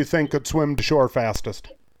overboard, who do you think could swim to shore fastest?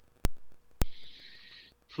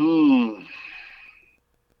 Boy.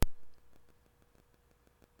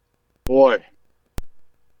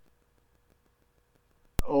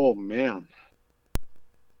 Oh, man.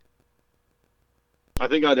 I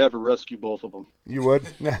think I'd have to rescue both of them. You would?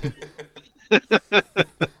 Well,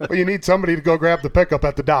 you need somebody to go grab the pickup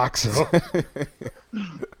at the dock, so.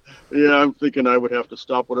 Yeah, I'm thinking I would have to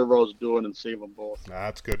stop whatever I was doing and save them both.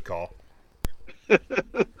 That's a good call.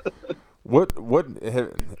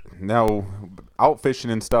 Now, out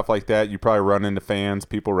fishing and stuff like that, you probably run into fans,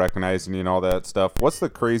 people recognizing you and all that stuff. What's the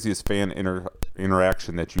craziest fan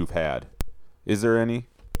interaction that you've had? Is there any?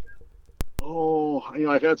 Oh,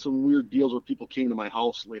 I've had some weird deals where people came to my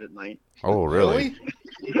house late at night. Oh, really?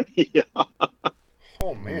 Yeah.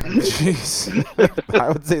 Oh, man. Jeez. I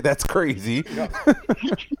would say that's crazy.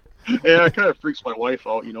 Yeah, it kind of freaks my wife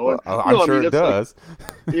out, Well, I'm sure it does.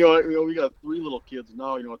 Like, we got 3 little kids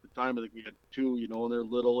now. At the time I think we had 2. And they're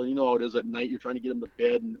little. And how it is at night. You're trying to get them to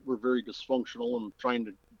bed, and we're very dysfunctional and trying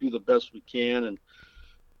to do the best we can. And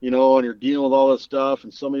and you're dealing with all this stuff,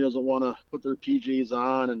 and somebody doesn't want to put their PJs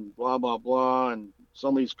on, and blah blah blah, and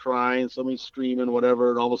somebody's crying, somebody's screaming, whatever,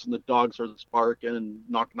 and all of a sudden the dog starts barking, and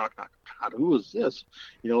knock knock knock. God, who is this?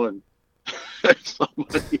 And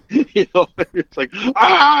somebody, it's like,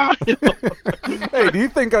 ah! Hey, do you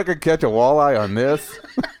think I could catch a walleye on this?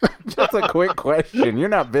 Just a quick question. You're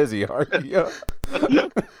not busy, are you?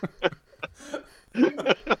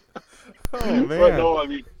 Oh, man. But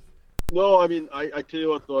no, I tell you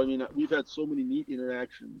what, though, we've had so many neat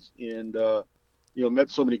interactions and,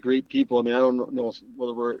 met so many great people. I don't know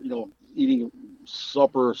whether we're, eating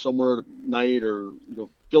supper somewhere at night or,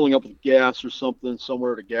 filling up with gas or something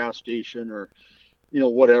somewhere at a gas station or,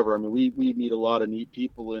 whatever. We meet a lot of neat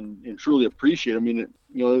people and truly appreciate it.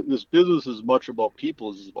 This business is as much about people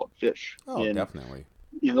as it's about fish. Oh, and, definitely.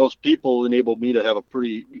 Those people enabled me to have a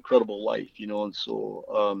pretty incredible life, and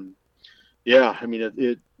so, yeah,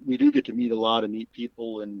 we do get to meet a lot of neat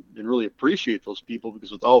people and really appreciate those people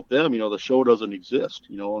because without them, the show doesn't exist,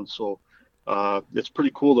 and so it's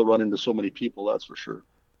pretty cool to run into so many people, that's for sure.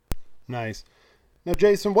 Nice. Now,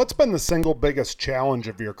 Jason, what's been the single biggest challenge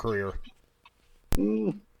of your career?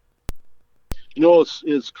 It's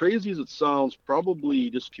as crazy as it sounds,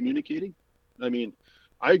 probably just communicating.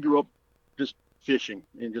 I grew up just fishing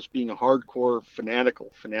and just being a hardcore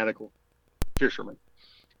fanatical fisherman.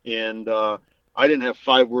 And I didn't have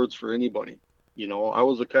 5 words for anybody. I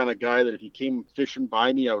was the kind of guy that if he came fishing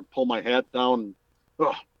by me, I would pull my hat down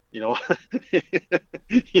and,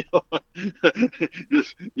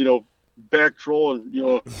 just, back troll and,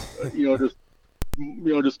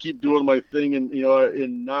 just keep doing my thing and,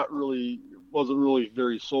 and wasn't really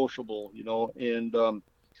very sociable, and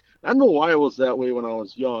I don't know why I was that way when I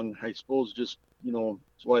was young. I suppose just,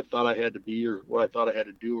 it's what I thought I had to be or what I thought I had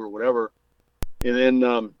to do or whatever. And then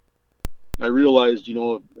I realized,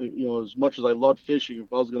 as much as I loved fishing,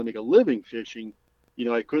 if I was going to make a living fishing,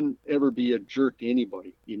 I couldn't ever be a jerk to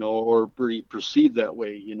anybody, or be perceived that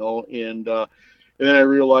way, and then I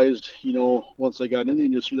realized, once I got in the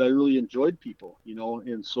industry, that I really enjoyed people,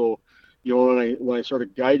 and so, when I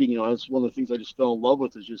started guiding, that's one of the things I just fell in love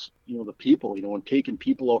with is just, the people, and taking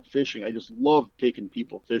people out fishing. I just love taking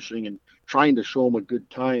people fishing and trying to show them a good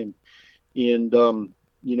time. And, and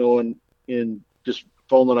just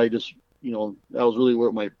found that I just, that was really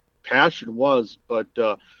where my passion was. But,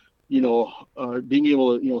 being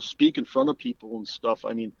able to, speak in front of people and stuff,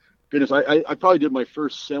 goodness, I probably did my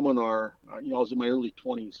first seminar, I was in my early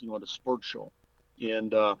 20s, at a sports show.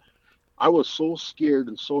 And, I was so scared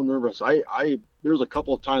and so nervous. There was a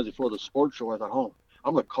couple of times before the sports show, I thought, oh,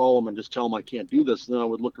 I'm going to call them and just tell them I can't do this. And then I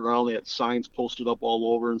would look around, they had signs posted up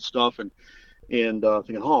all over and stuff. And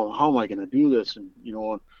thinking, oh, how am I going to do this? And,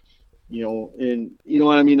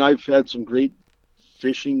 I've had some great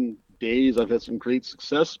fishing days. I've had some great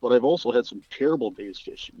success, but I've also had some terrible days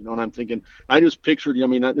fishing, and I'm thinking, I just pictured,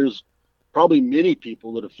 there's probably many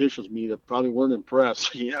people that have fished with me that probably weren't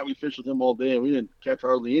impressed. Yeah, we fished with him all day and we didn't catch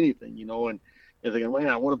hardly anything, and thinking,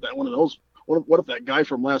 man, what if that guy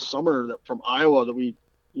from last summer from Iowa that we,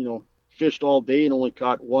 fished all day and only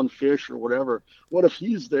caught 1 fish or whatever, what if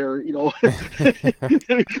he's there, he's gonna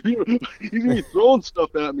be throwing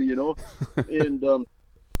stuff at me, and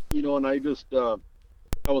and I just I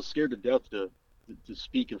was scared to death to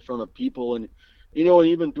speak in front of people. And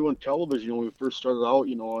even doing television, when we first started out,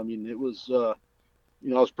 it was, I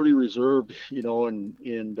was pretty reserved, and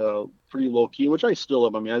pretty low key, which I still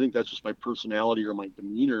am. I think that's just my personality or my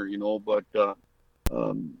demeanor, but,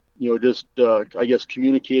 just I guess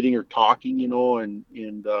communicating or talking,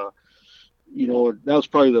 and that was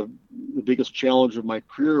probably the biggest challenge of my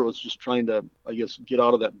career was just trying to, I guess, get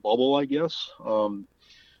out of that bubble, I guess. And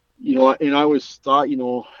I always thought,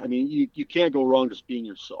 I mean, you can't go wrong just being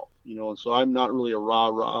yourself, and so I'm not really a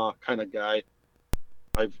rah kind of guy.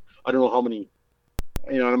 I don't know how many,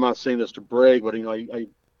 I'm not saying this to brag, but I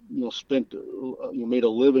spent made a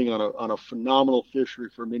living on a phenomenal fishery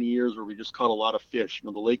for many years where we just caught a lot of fish.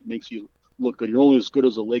 The lake makes you look good. You're only as good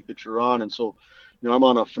as the lake that you're on, and so I'm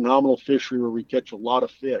on a phenomenal fishery where we catch a lot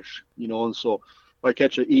of fish. And so if I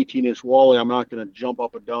catch an 18-inch walleye, I'm not going to jump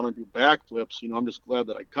up and down and do backflips. I'm just glad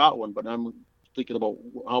that I caught one, but I'm thinking about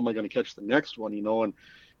how am I going to catch the next one.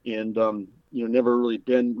 And never really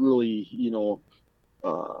been really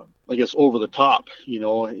I guess over the top,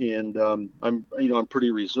 and I'm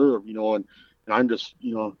pretty reserved, and I'm just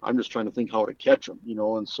trying to think how to catch them,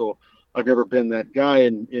 and so I've never been that guy,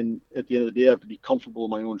 and at the end of the day, I have to be comfortable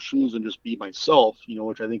in my own shoes and just be myself,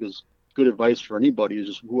 which I think is good advice for anybody, is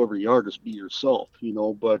just whoever you are, just be yourself,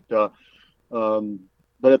 but at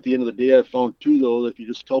the end of the day, I found too, though, that if you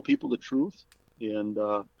just tell people the truth and,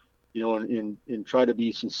 and try to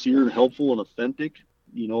be sincere and helpful and authentic,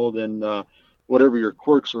 then, whatever your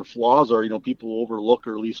quirks or flaws are, people overlook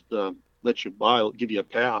or at least let you by, give you a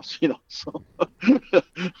pass, So,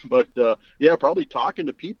 but yeah, probably talking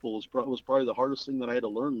to people was probably the hardest thing that I had to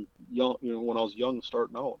learn, when I was young,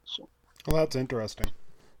 starting out. So, well, that's interesting.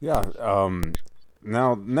 Yeah.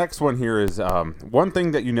 Now, next one here is one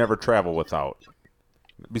thing that you never travel without.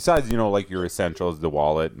 Besides, like your essentials, the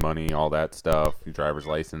wallet, money, all that stuff, your driver's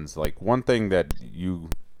license. Like one thing that you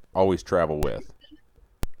always travel with.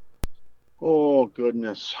 oh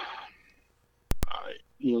goodness,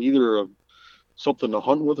 either something to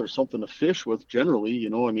hunt with or something to fish with. Generally,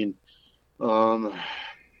 I mean,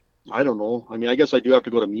 I don't know. I mean, I guess I do have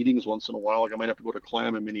to go to meetings once in a while. Like I might have to go to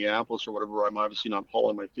Clam in Minneapolis or whatever. I'm obviously not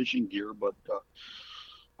hauling my fishing gear, but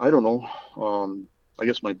I don't know. I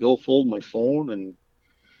guess my billfold, my phone, and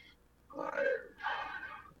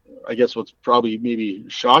I guess what's probably maybe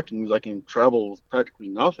shocking is I can travel with practically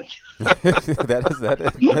nothing.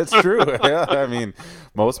 That's true. Yeah, I mean,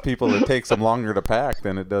 most people it takes them longer to pack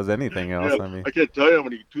than it does anything else. Yeah, I mean, I can't tell you how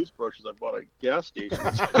many toothbrushes I bought at gas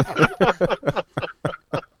stations.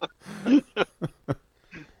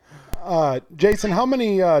 Jason, how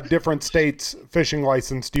many different states fishing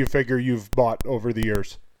license do you figure you've bought over the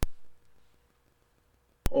years?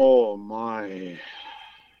 Oh my.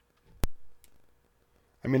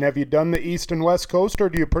 I mean, have you done the East and West Coast, or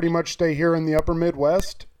do you pretty much stay here in the upper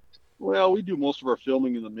Midwest? Well, we do most of our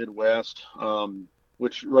filming in the Midwest,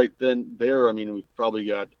 which right then there, I mean, we've probably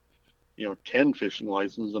got, 10 fishing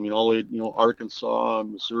licenses. I mean, all the way, Arkansas,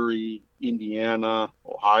 Missouri, Indiana,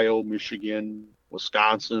 Ohio, Michigan,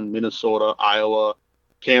 Wisconsin, Minnesota, Iowa,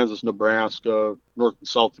 Kansas, Nebraska, North and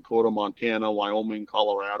South Dakota, Montana, Wyoming,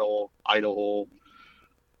 Colorado, Idaho.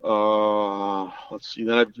 Let's see.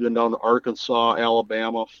 Then I've been down to Arkansas,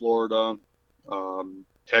 Alabama, Florida,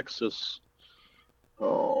 Texas.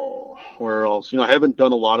 Oh, where else? I haven't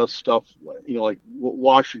done a lot of stuff. Like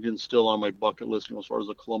Washington's still on my bucket list. As far as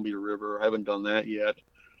the Columbia River, I haven't done that yet.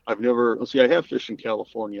 I've never. Let's see. I have fished in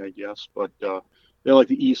California, I guess, but like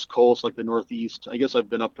the East Coast, like the Northeast. I guess I've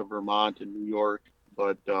been up to Vermont and New York,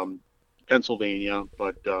 but Pennsylvania.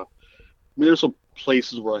 But I mean, there's some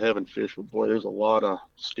places where I haven't fished, but boy, there's a lot of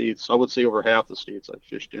states. I would say over half the states I've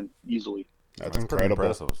fished in easily. That's incredible.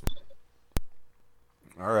 Impressive.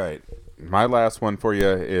 All right. My last one for you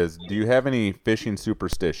is, do you have any fishing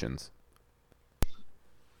superstitions?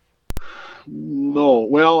 No.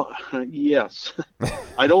 Well, yes.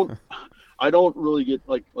 I don't really get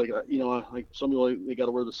like some people, they got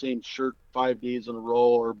to wear the same shirt 5 days in a row,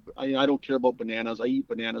 or I don't care about bananas. I eat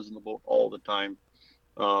bananas in the boat all the time.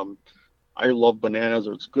 I love bananas.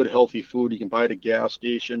 It's good, healthy food. You can buy it at a gas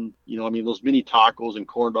station. I mean, those mini tacos and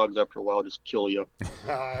corn dogs after a while just kill you.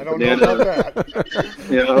 I don't know about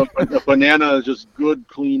that. A banana is just good,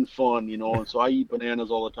 clean fun, and so I eat bananas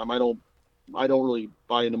all the time. I don't really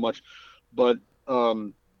buy into much, but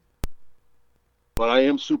I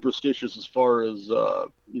am superstitious as far as,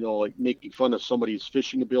 like making fun of somebody's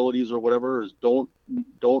fishing abilities or whatever. Is don't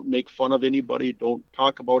make fun of anybody. Don't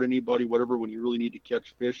talk about anybody, whatever, when you really need to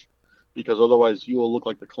catch fish, because otherwise you will look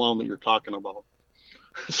like the clown that you're talking about.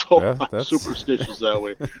 So yeah, I'm superstitious that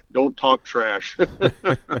way. Don't talk trash.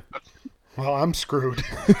 Well, I'm screwed.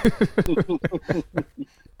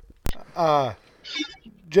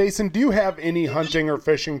 Jason, do you have any hunting or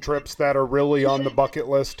fishing trips that are really on the bucket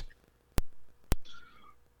list?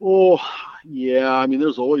 Oh, yeah. I mean,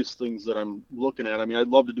 there's always things that I'm looking at. I mean, I'd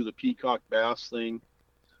love to do the peacock bass thing.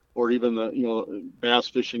 or even the, bass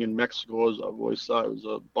fishing in Mexico. I've always thought it was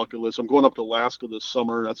a bucket list. I'm going up to Alaska this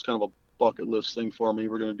summer. That's kind of a bucket list thing for me.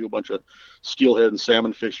 We're going to do a bunch of steelhead and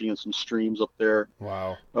salmon fishing in some streams up there.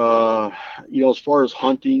 Wow. As far as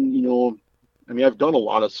hunting, I mean, I've done a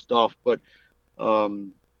lot of stuff, but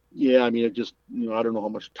yeah, I mean, it just, I don't know how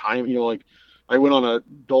much time, like I went on a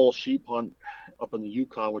Dall sheep hunt up in the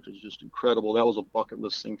Yukon, which is just incredible. That was a bucket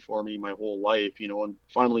list thing for me my whole life, and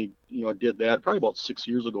finally, I did that probably about 6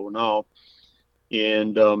 years ago now.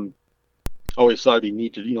 And I always thought it'd be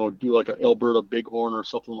neat to, do like an Alberta bighorn or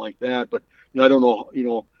something like that. But, I don't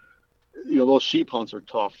know, those sheep hunts are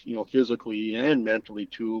tough, physically and mentally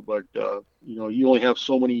too. But, you only have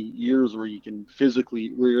so many years where you can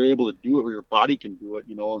physically, where you're able to do it, where your body can do it,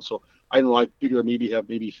 and so I don't know, I figure I maybe have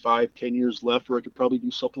 5-10 years left where I could probably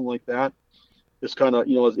do something like that. It's kind of,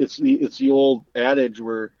 it's the old adage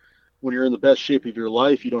where when you're in the best shape of your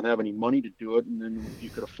life, you don't have any money to do it. And then if you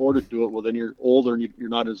could afford to do it, well, then you're older and you're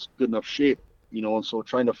not as good enough shape, and so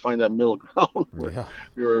trying to find that middle ground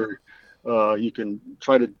where you can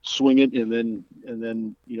try to swing it and then,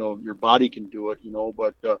 your body can do it,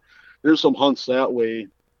 but there's some hunts that way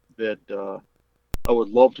that I would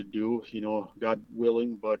love to do, God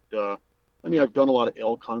willing, but I mean, I've done a lot of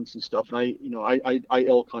elk hunts and stuff, and I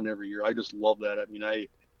elk hunt every year. I just love that. I mean, I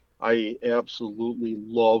absolutely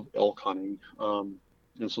love elk hunting. And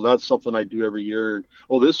so that's something I do every year.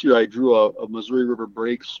 Well, this year I drew a Missouri River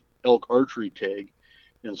Breaks elk archery tag.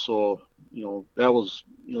 And so, that was,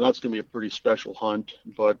 that's going to be a pretty special hunt,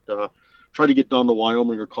 but, try to get down to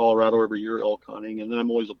Wyoming or Colorado every year elk hunting. And then I'm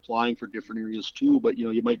always applying for different areas too, but,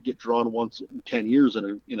 you might get drawn once in 10 years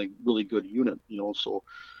in a really good unit, so,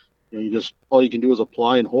 all you can do is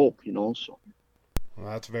apply and hope, so. Well,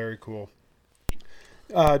 that's very cool.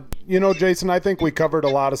 Jason, I think we covered a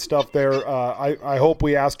lot of stuff there. I hope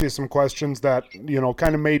we asked you some questions that,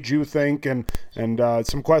 kind of made you think and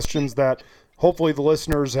some questions that hopefully the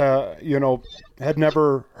listeners, had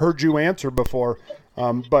never heard you answer before.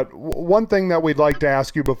 But one thing that we'd like to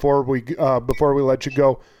ask you before we let you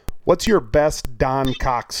go, what's your best Don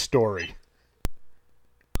Cox story?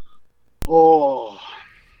 Oh,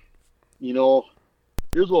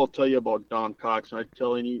 here's what I'll tell you about Don Cox, and I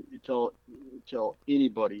tell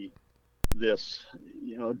anybody this.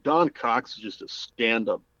 Don Cox is just a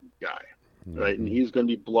stand-up guy, right? And he's going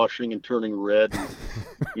to be blushing and turning red, and,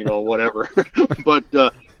 whatever. But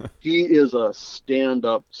he is a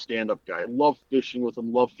stand-up guy. I love fishing with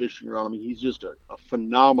him. Love fishing around him. He's just a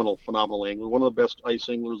phenomenal angler. One of the best ice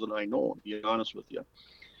anglers that I know, to be honest with you.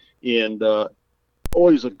 And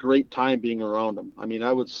always a great time being around him. I mean,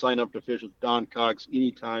 I would sign up to fish with Don Cox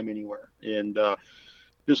anytime, anywhere. And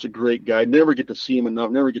just a great guy. Never get to see him enough,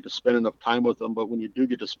 never get to spend enough time with him. But when you do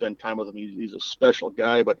get to spend time with him, he's a special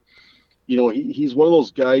guy. But, he's one of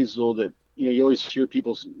those guys, though, that, you always hear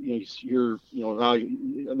people,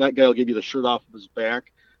 that guy will give you the shirt off of his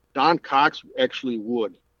back. Don Cox actually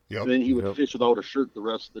would. Yep. And then he would fish without a shirt the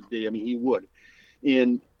rest of the day. I mean, he would.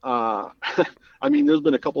 And, I mean, there's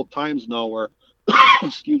been a couple of times now where,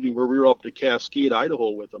 excuse me, where we were up to Cascade, Idaho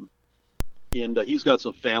with him. And he's got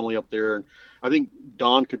some family up there. And I think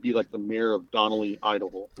Don could be like the mayor of Donnelly,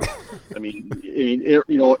 Idaho. I mean,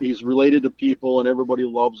 he's related to people and everybody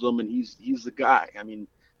loves him. And he's the guy. I mean,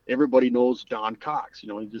 everybody knows Don Cox.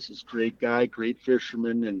 He's just this great guy, great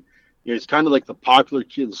fisherman. And he's kind of like the popular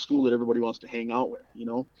kid in school that everybody wants to hang out with,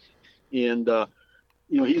 And,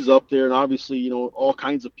 he's up there. And obviously, all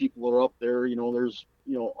kinds of people are up there. There's,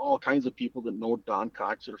 all kinds of people that know Don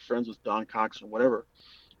Cox, that are friends with Don Cox and whatever.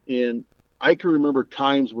 And I can remember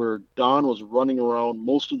times where Don was running around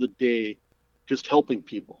most of the day just helping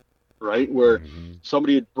people, right? Where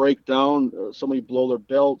somebody would break down, somebody blow their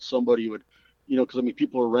belt, somebody would, because, I mean,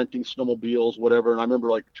 people are renting snowmobiles, whatever. And I remember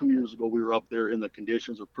like 2 years ago, we were up there and the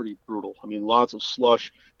conditions were pretty brutal. I mean, lots of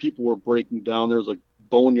slush. People were breaking down. There was a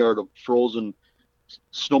boneyard of frozen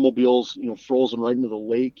snowmobiles, frozen right into the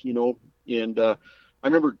lake, and I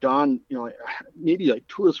remember Don, maybe like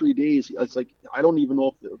 2 or 3 days. It's like, I don't even know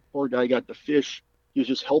if the poor guy got to fish. He was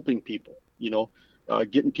just helping people,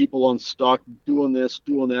 getting people unstuck, doing this,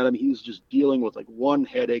 doing that. I mean, he was just dealing with like one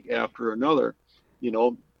headache after another,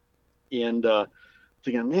 and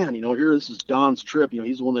thinking, man, here, this is Don's trip.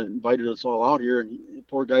 He's the one that invited us all out here, and the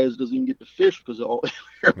poor guy doesn't even get to fish because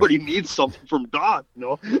everybody needs something from Don,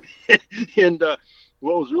 And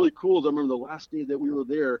what was really cool is I remember the last day that we were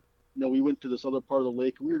there, we went to this other part of the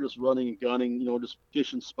lake. We were just running and gunning, just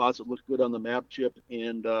fishing spots that looked good on the map chip.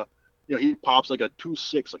 And, he pops like a 2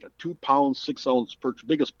 pound, 6 ounce perch,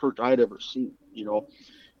 biggest perch I'd ever seen,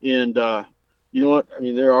 And you know what? I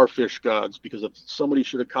mean, there are fish gods, because if somebody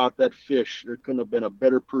should have caught that fish, there couldn't have been a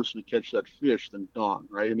better person to catch that fish than Don,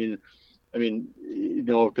 right?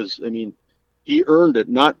 Because he earned it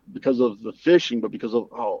not because of the fishing, but because of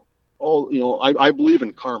how I believe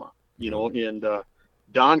in karma, and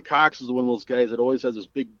Don Cox is one of those guys that always has this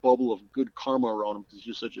big bubble of good karma around him because he's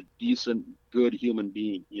just such a decent, good human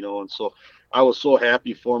being, and so I was so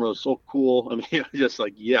happy for him. It was so cool. I mean, just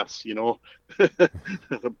like, yes,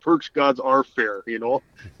 the perch gods are fair,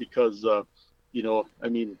 because, if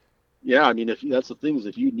that's the thing is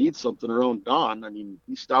if you need something around Don, I mean,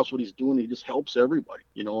 he stops what he's doing. He just helps everybody,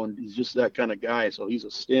 and he's just that kind of guy. So he's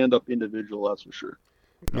a stand-up individual, that's for sure.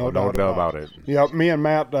 No doubt about it. Yeah, me and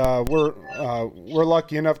Matt, we're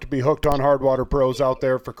lucky enough to be hooked on Hardwater Pros out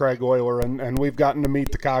there for Craig Euler, and we've gotten to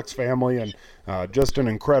meet the Cox family, and just an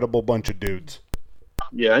incredible bunch of dudes.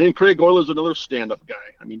 Yeah, and Craig Euler's another stand-up guy.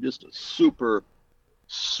 I mean, just a super,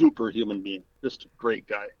 super human being. Just a great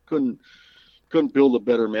guy. Couldn't build a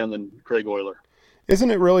better man than Craig Euler.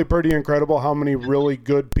 Isn't it really pretty incredible how many really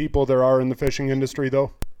good people there are in the fishing industry,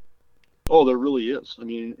 though? Oh, there really is. I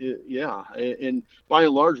mean, yeah. And by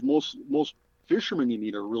and large, most fishermen you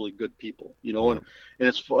meet are really good people, and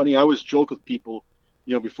it's funny. I always joke with people,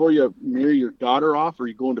 before you marry your daughter off or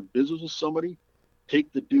you go into business with somebody,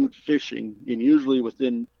 take the dude fishing, and usually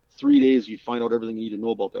within 3 days you find out everything you need to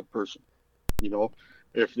know about that person.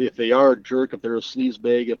 If they are a jerk, if they're a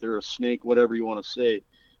sleazebag, if they're a snake, whatever you want to say,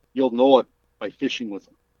 you'll know it by fishing with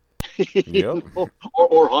them. Yep.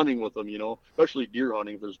 or hunting with them, especially deer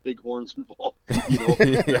hunting if there's big horns involved.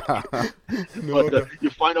 Yeah. But you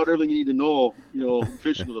find out everything you need to know,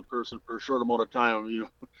 fishing with a person for a short amount of time,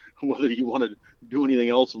 whether you want to do anything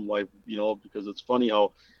else in life, because it's funny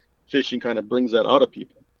how fishing kind of brings that out of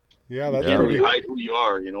people. Yeah, that's you can't really hide who you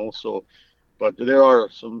are, so. But there are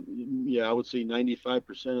some, I would say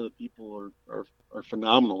 95% of the people are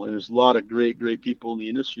phenomenal, and there's a lot of great people in the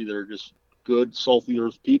industry that are just good, salty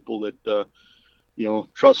earth people that,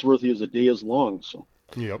 trustworthy as the day is long. So.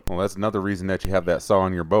 Yep. Well, that's another reason that you have that saw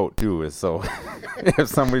on your boat too, is so if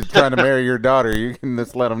somebody's trying to marry your daughter, you can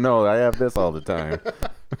just let them know I have this all the time.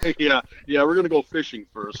 Yeah, we're gonna go fishing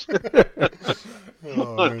first.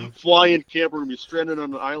 Fly in camp, we're gonna be stranded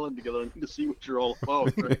on an island together to see what you're all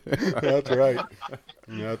about. Right? That's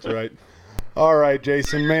right. All right,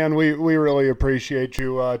 Jason, man, we really appreciate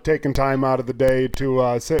you taking time out of the day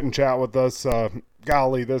to sit and chat with us.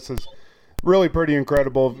 Golly, this is really pretty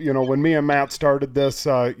incredible. When me and Matt started this,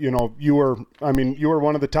 you were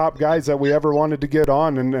one of the top guys that we ever wanted to get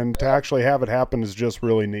on, and to actually have it happen is just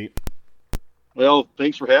really neat. Well,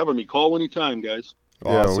 thanks for having me. Call anytime, guys.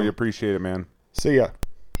 Awesome. Yeah, we appreciate it, man. See ya.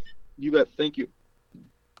 You bet. Thank you.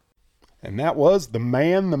 And that was the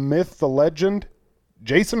man, the myth, the legend,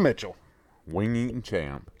 Jason Mitchell. Wing eating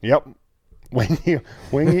champ. Yep. Wing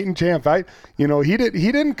eating champ. He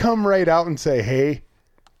didn't come right out and say, "Hey."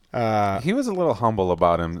 He was a little humble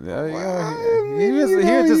about him. He was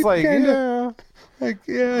just like, kinda,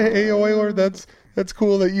 hey, Euler, that's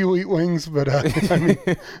cool that you eat wings, but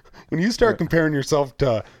when you start comparing yourself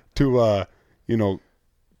to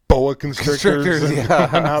boa constrictors, and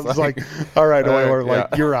I was like, all right, Euler,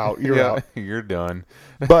 you're out, you're done.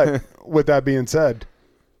 But with that being said,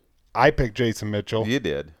 I picked Jason Mitchell. You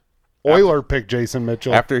did. Euler picked Jason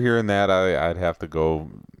Mitchell. After hearing that, I'd have to go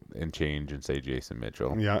and change and say Jason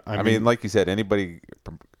Mitchell. Yeah, I mean, like you said, anybody,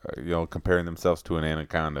 comparing themselves to an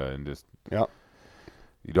anaconda and just,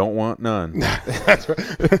 you don't want none. That's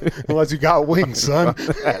right. Unless you got wings, son.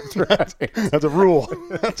 That's right. That's a rule.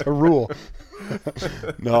 That's a rule.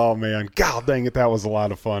 No, man. God dang it, that was a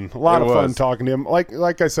lot of fun. A lot of fun talking to him.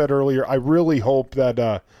 Like I said earlier, I really hope that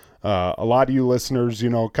a lot of you listeners,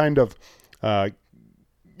 kind of, a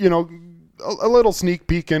little sneak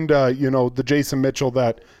peek into, the Jason Mitchell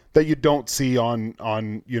that you don't see on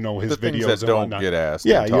his the videos that and don't whatnot. get asked.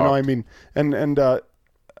 Yeah, and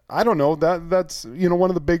I don't know, that's one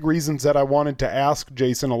of the big reasons that I wanted to ask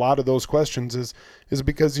Jason a lot of those questions is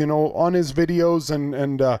because on his videos and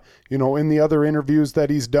in the other interviews that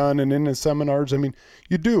he's done and in his seminars,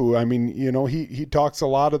 he talks a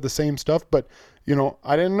lot of the same stuff, but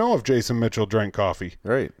I didn't know if Jason Mitchell drank coffee.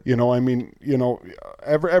 Right.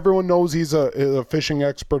 Everyone knows he's a fishing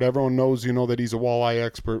expert. Everyone knows, that he's a walleye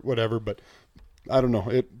expert, whatever. But I don't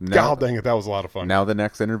know. God dang it, that was a lot of fun. Now the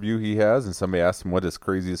next interview he has, and somebody asks him what his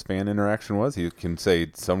craziest fan interaction was, he can say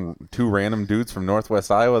two random dudes from Northwest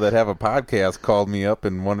Iowa that have a podcast called me up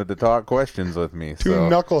and wanted to talk questions with me. Two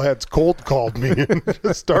knuckleheads cold called me and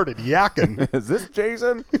just started yakking. Is this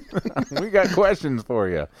Jason? We got questions for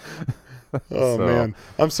you. Oh, So- man.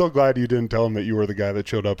 I'm so glad you didn't tell him that you were the guy that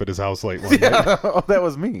showed up at his house late one night. Yeah, oh, that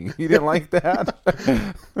was me. You didn't like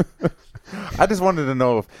that? I just wanted to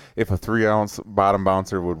know if a 3-ounce bottom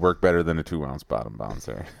bouncer would work better than a 2-ounce bottom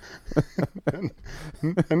bouncer. And,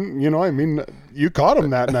 I mean, you caught him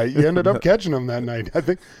that night. You ended up catching him that night. I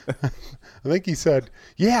think he said,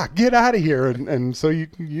 yeah, get out of here. And so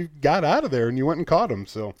you got out of there and you went and caught him.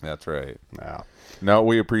 So, That's right. yeah. No,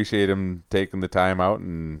 we appreciate him taking the time out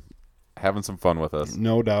and having some fun with us.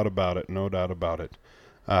 No doubt about it. No doubt about it.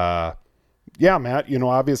 Yeah, Matt,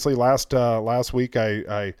 obviously last week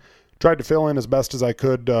I tried to fill in as best as I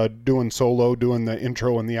could, doing the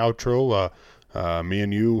intro and the outro. Me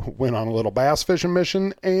and you went on a little bass fishing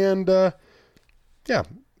mission, and yeah,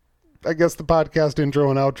 I guess the podcast intro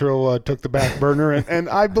and outro took the back burner, and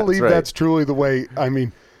I believe right. that's truly the way. I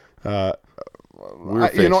mean, We're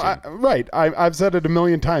fishing. right. I've said it a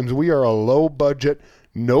million times. We are a low budget,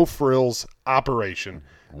 no frills operation.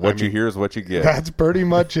 What you hear is what you get. That's pretty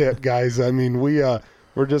much it, guys. I mean,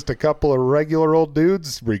 we're just a couple of regular old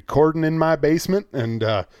dudes recording in my basement, and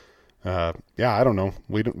yeah, I don't know.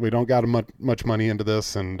 We don't got much money into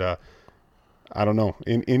this, and I don't know.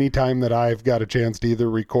 In any time that I've got a chance to either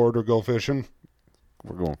record or go fishing,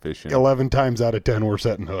 We're going fishing. 11 times out of 10 we're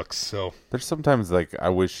setting hooks. So There's sometimes like I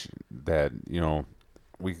wish that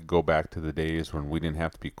we could go back to the days when we didn't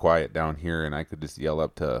have to be quiet down here, and I could just yell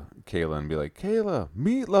up to Kayla and be like, "Kayla,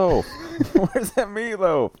 meatloaf, where's that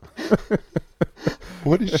meatloaf?"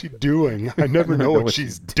 what is she doing? I never know what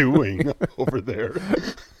she's doing over there.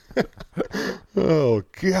 Oh,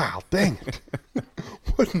 God, dang it.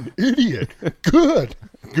 What an idiot. Good.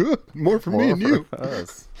 More for me and you.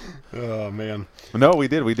 Us. Oh, man. No, we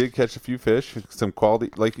did. We did catch a few fish, some quality.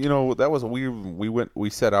 Like that was we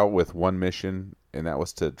set out with one mission, and that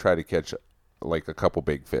was to try to catch like a couple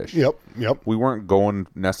big fish. Yep. We weren't going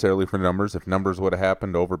necessarily for numbers. If numbers would have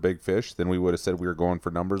happened over big fish, then we would have said we were going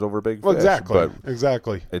for numbers over big Well, fish. exactly. But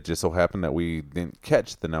Exactly. it just so happened that we didn't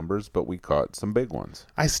catch the numbers, but we caught some big ones.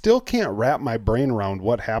 I still can't wrap my brain around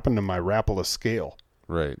what happened to my Rapala scale.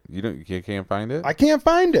 Right. You can't find it? I can't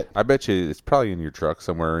find it. I bet you it's probably in your truck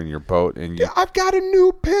somewhere in your boat, and you. Yeah, I've got a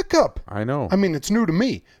new pickup. I know. I mean, it's new to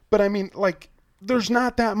me, but I mean, like, there's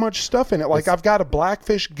not that much stuff in it. Like, I've got a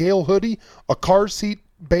Blackfish Gale hoodie, a car seat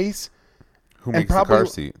base. Who and makes the probably- car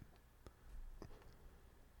seat?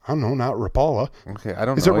 I don't know, not Rapala. Okay, I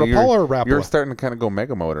don't Is know. it Rapala or Rapala? You're starting to kind of go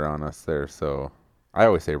mega motor on us there, so I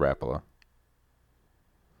always say Rapala.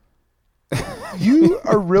 You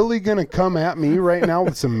are really going to come at me right now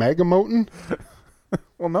with some Megamotin?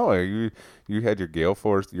 Well, no, you had your Gale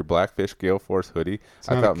Force, your Blackfish Gale Force hoodie. It's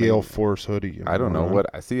not a Gale Force hoodie. I don't know what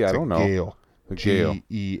I see. I don't know. Gale. A Gale.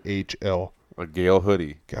 Gehl. A Gale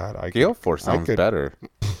hoodie. God, Gale Force sounds better.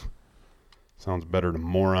 Sounds better to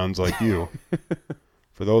morons like you.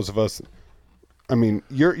 For those of us, I mean,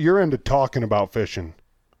 you're into talking about fishing.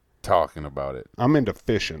 Talking about it. I'm into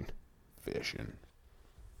fishing. Fishing.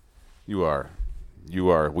 You are.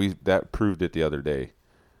 That proved it the other day.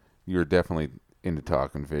 You're definitely into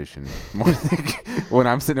talking fishing. When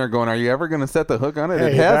I'm sitting there going, "Are you ever going to set the hook on it?"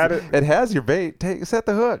 Hey, it has your bait. Set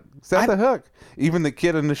the hook. Set the hook. Even the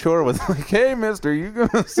kid on the shore was like, "Hey, mister, you going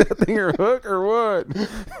to set your hook or what?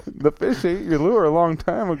 The fish ate your lure a long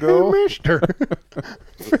time ago." Hey, mister.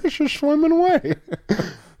 Fish is swimming away.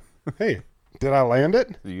 Hey, did I land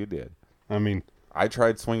it? You did. I mean, I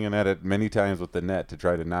tried swinging at it many times with the net to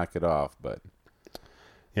try to knock it off, but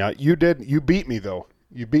yeah, you did. You beat me, though.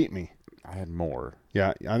 You beat me. I had more.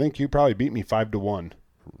 Yeah, I think you probably beat me 5-1.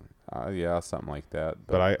 Yeah, something like that.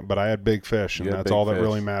 But I had big fish, and You had that's big all that fish.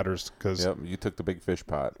 really matters. Because Yep, you took the big fish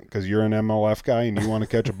pot. you're an MLF guy, and you want to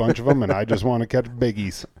catch a bunch of them, and I just want to catch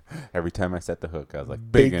biggies. Every time I set the hook, I was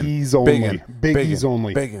like, "Biggin, Biggies only. biggin, Biggies biggin,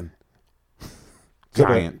 only. biggin."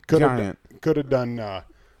 Giant. Could have done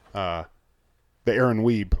the Aaron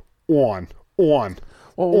Weeb on.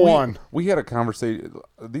 Well, we had a conversation.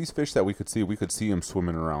 These fish that we could see them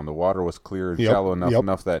swimming around. The water was clear and Yep, shallow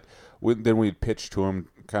enough that then we'd pitch to them,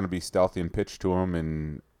 kind of be stealthy and pitch to them,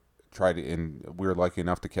 and try to. And we were lucky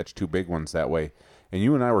enough to catch 2 big ones that way. And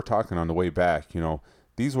you and I were talking on the way back.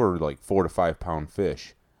 These were like 4 to 5 pound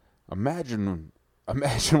fish. Imagine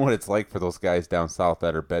what it's like for those guys down south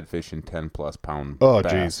that are bed fishing 10+ pound. Oh,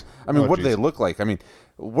 bass. jeez. I mean, Oh, what do they jeez. look like? I mean,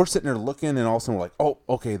 we're sitting there looking, and all of a sudden we're like, "Oh,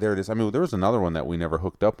 okay, there it is." I mean, there was another one that we never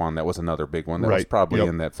hooked up on. That was another big one. That was Right. probably Yep.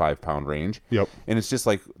 in that 5 pound range. Yep. And it's just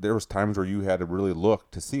like there was times where you had to really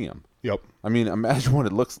look to see them. Yep. I mean, imagine what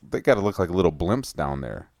it looks. They got to look like little blimps down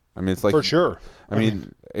there. I mean, it's like For sure. I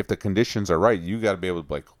mean, if the conditions are right, you got to be able to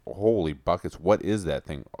be like, "Holy buckets, what is that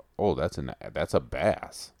thing? Oh, that's a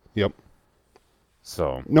bass." Yep.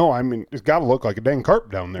 So No, I mean, it's got to look like a dang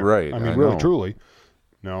carp down there. Right, I mean, I really, know. truly.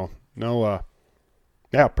 No.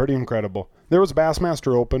 Yeah, pretty incredible. There was a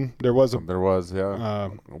Bassmaster Open. There was a there was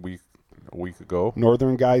a week ago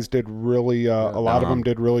Northern guys did really, a lot of them on-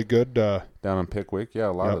 did really good. down in Pickwick. Yeah,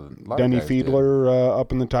 a lot Denny of guys did. Fiedler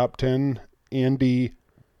up in the top 10. Andy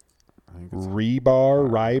I think it's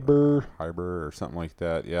Ryber, Hyber or something like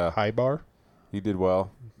that. Yeah, Hybar. he did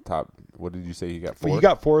well. Top. What did you say? He got Well, fourth. he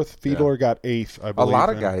got fourth. Fiedler got 8th, I a believe. lot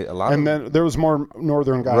of guys. A lot And of then there was more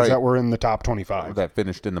Northern guys Right. that were in the top 25. that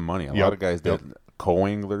finished in the money. A Yep, lot of guys did. yep.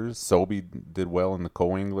 Co-anglers. Sobey did well in the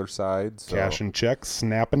co-angler side. So. Cash and checks,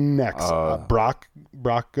 snapping necks. Brock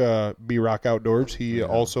B Rock Outdoors. He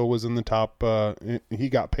also was in the top. He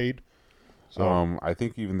got paid. So I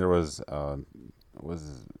think even there was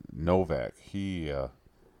Novak. He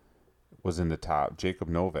was in the top. Jacob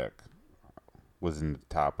Novak was in the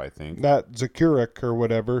top, I think. that Zakurik or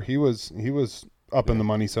whatever, he was up in the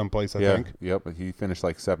money someplace. I think. Yep. He finished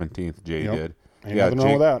like 17th. Jay Yep. did. Ain't nothing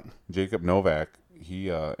wrong with that. Jacob Novak.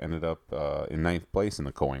 He ended up in 9th place in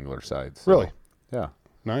the co-angler side. So, Really Yeah.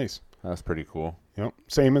 nice. That's pretty cool. Yep.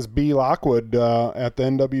 Same as B Lockwood at the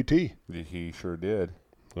NWT. He sure did.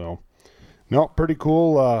 So, no, pretty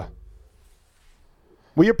cool.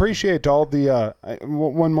 We appreciate all the.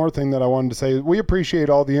 One more thing that I wanted to say: we appreciate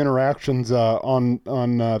all the interactions on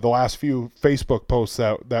the last few Facebook posts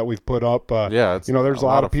that we've put up. Yeah, it's there's a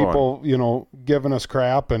lot of fun. people giving us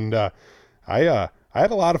crap, and I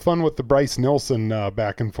had a lot of fun with the Bryce Nilsson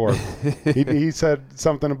back and forth. he said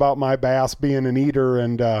something about my bass being an eater,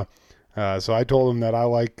 and so I told him that I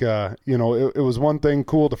like, it was one thing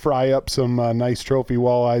cool to fry up some nice trophy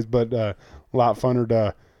walleyes, but a lot funner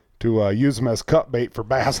to use them as cut bait for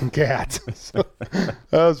bass and cats. So, that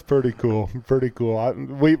was pretty cool. Pretty cool.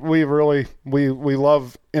 We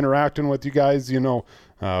love interacting with you guys.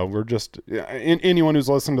 We're just anyone who's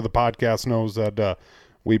listened to the podcast knows that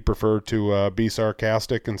we prefer to be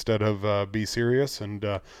sarcastic instead of be serious,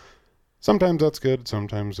 and sometimes that's good.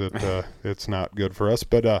 Sometimes it's not good for us.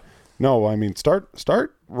 But no, I mean, start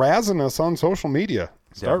razzing us on social media.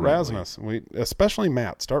 Start razzing us. Especially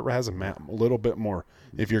Matt. Start razzing Matt a little bit more.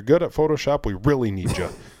 If you're good at Photoshop, we really need you.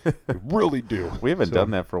 We really do. We haven't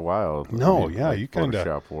done that for a while. No, yeah, you kind of.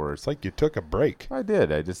 Photoshop wars. It's like you took a break. I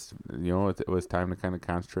did. I just, it was time to kind of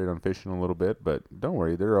concentrate on fishing a little bit. But don't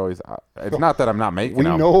worry, they're always. It's not that I'm not making We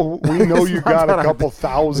them. know It's you not got that a I'm- couple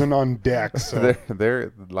thousand on deck. So.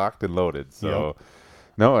 they're locked and loaded. So,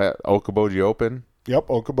 no, at Okoboji Open. Yep,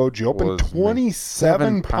 Okoboji Open, was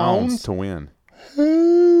 27 pounds. to win.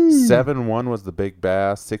 7-1 was the big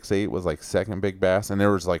bass. 6-8 was like second big bass, and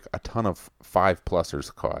there was like a ton of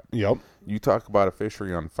 5-plussers caught. Yep. You talk about a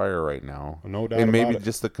fishery on fire right now. No doubt And maybe about it.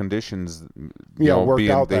 just the conditions, worked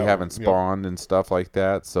being out they that haven't way. Yep. spawned and stuff like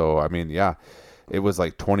that. So, I mean, yeah, it was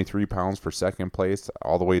like 23 pounds for second place,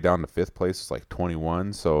 all the way down to fifth place was like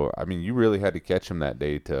 21. So, I mean, you really had to catch him that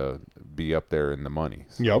day to be up there in the money.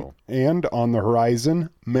 So, Yep. And on the horizon,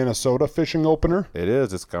 Minnesota fishing opener. It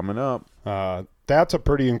is. It's coming up. That's a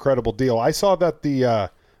pretty incredible deal. I saw that the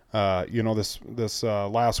this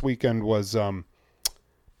last weekend was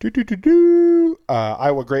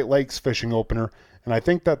Iowa Great Lakes fishing opener, and I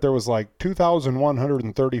think that there was like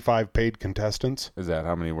 2,135 paid contestants. Is that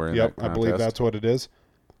how many were in Yep, that I believe contest? that's what it is.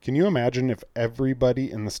 Can you imagine if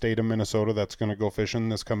everybody in the state of Minnesota that's going to go fishing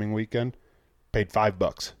this coming weekend paid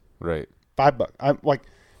 $5? Right. $5. I'm like,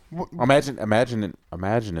 Imagine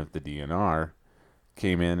if the DNR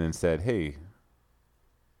came in and said, "Hey,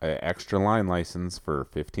 an extra line license for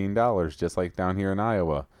 $15, just like down here in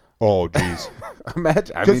Iowa." oh geez.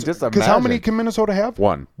 Imagine. I mean, just imagine. Because how many can Minnesota have?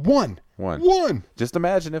 One. One. Just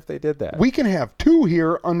imagine if they did that. We can have 2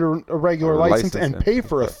 here under a regular license and pay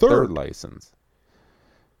for a third. license.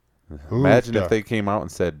 Ooh, Imagine duh. if they came out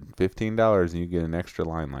and said $15 and you get an extra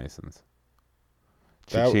line license.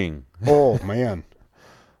 That- Cha-ching. Oh man.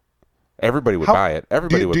 Everybody would How- buy it.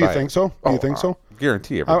 Everybody would do you buy think it. so? Do Oh, you think so?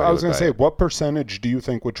 Guarantee I everybody was going to say, what percentage do you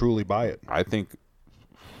think would truly buy it? I think,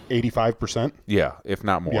 85%? yeah, if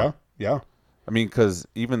not more. Yeah. Yeah. I mean, because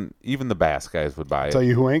even the bass guys would buy it. Tell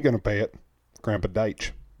you who ain't going to pay it. Grandpa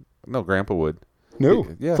Deitch. No, Grandpa would. No.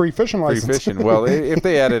 Yeah. Free fishing Free license. fishing. Well, if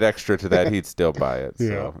they added extra to that, he'd still buy it.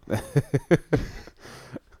 So.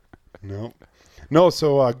 No,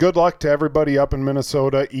 so good luck to everybody up in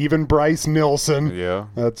Minnesota, even Bryce Nilsson. Yeah.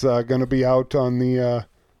 That's going to be out on the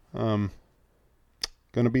on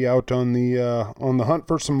the hunt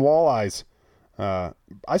for some walleyes.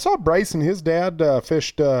 I saw Bryce and his dad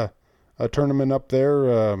fished a tournament up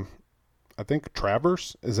there. I think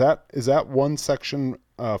Traverse. Is that one section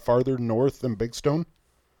farther north than Big Stone?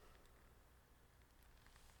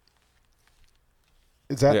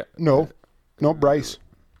 Is that Yeah. no Bryce?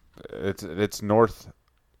 It's north.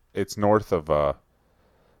 It's north of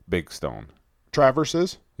Big Stone.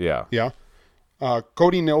 Traverses? Yeah. Yeah.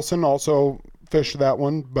 Cody Nilsson also fished that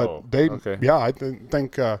one, but okay. yeah, I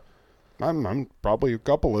think I'm probably a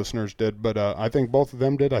couple listeners did, but I think both of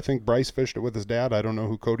them did. I think Bryce fished it with his dad. I don't know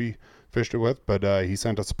who Cody fished it with, but he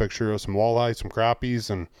sent us a picture of some walleye, some crappies,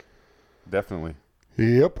 and Definitely.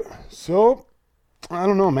 yep. So I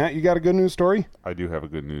don't know, Matt. You got a good news story? I do have a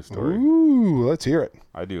good news story. Ooh, let's hear it.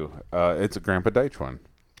 I do. It's a Grandpa Deitch one.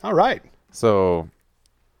 All right. So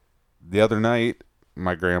the other night,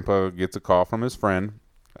 my grandpa gets a call from his friend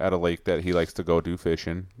at a lake that he likes to go do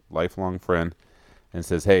fishing, lifelong friend, and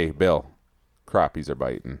says, "Hey, Bill, crappies are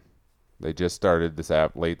biting. They just started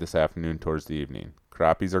late this afternoon towards the evening.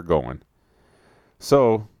 Crappies are going."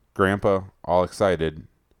 So Grandpa, all excited,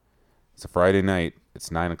 it's a Friday night.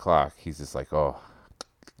 It's 9 o'clock. He's just like, "Oh,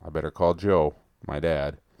 I better call Joe, my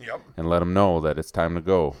dad, Yep. and let him know that it's time to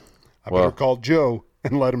go." I better call Joe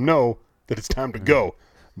and let him know that it's time to go.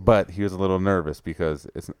 But he was a little nervous because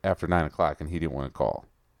it's after 9 o'clock and he didn't want to call.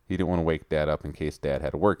 He didn't want to wake Dad up in case Dad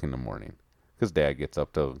had to work in the morning, because Dad gets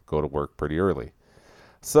up to go to work pretty early.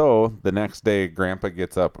 So the next day, Grandpa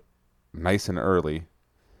gets up nice and early,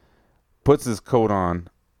 puts his coat on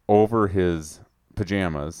over his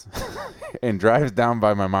pajamas, and drives down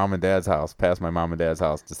by my mom and dad's house, past my mom and dad's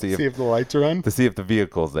house, to see if the lights are on. to see if the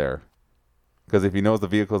vehicle's there. Because if he knows the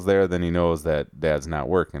vehicle's there, then he knows that Dad's not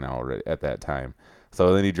working already at that time.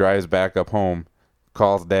 So then he drives back up home,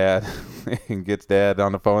 calls Dad, and gets Dad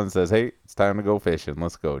on the phone and says, "Hey, it's time to go fishing.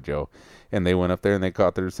 Let's go, Joe." And they went up there and they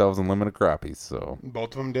caught themselves a limit of crappies. So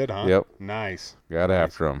Both of them did, huh? Yep. Nice. got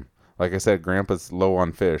after them. Like I said, Grandpa's low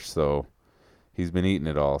on fish, so he's been eating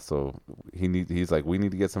it all. So he's like, we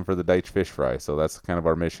need to get some for the Deitch fish fry. So that's kind of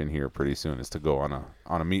our mission here pretty soon, is to go on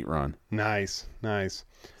a meat run. Nice.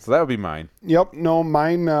 So that would be mine. Yep. No,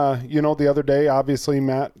 mine, the other day, obviously,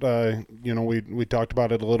 Matt, we talked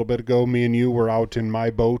about it a little bit ago. Me and you were out in my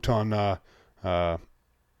boat on a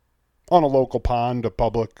local pond, a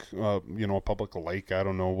public lake. I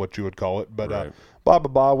don't know what you would call it, but Right. blah,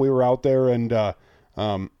 blah, blah. We were out there, and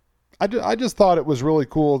I just thought it was really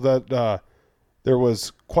cool that there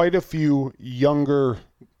was quite a few younger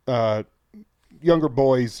boys,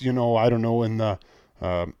 I don't know, in the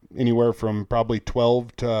anywhere from probably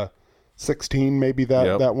 12 to 16, maybe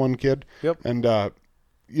that one kid. Yep. And,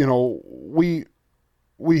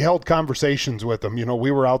 we held conversations with them.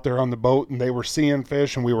 We were out there on the boat and they were seeing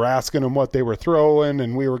fish and we were asking them what they were throwing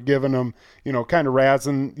and we were giving them, kind of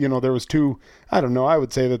razzing. There was two, I don't know, I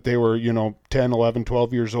would say that they were, 10, 11,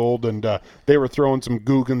 12 years old, and they were throwing some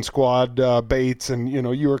Guggen Squad baits, and,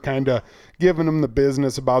 you were kind of giving them the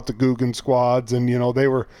business about the Guggen Squads, and, they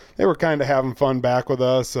were kind of having fun back with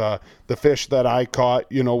us. The fish that I caught,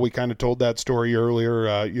 we kind of told that story earlier.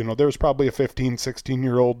 There was probably a 15,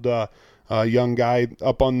 16-year-old young guy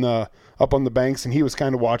up on the banks, and he was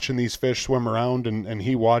kind of watching these fish swim around, and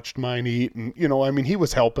he watched mine eat, and he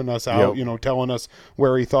was helping us out, Yep. Telling us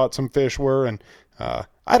where he thought some fish were, and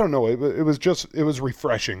I don't know, it was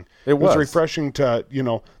refreshing. It was refreshing to,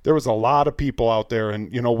 there was a lot of people out there, and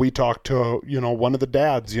we talked to one of the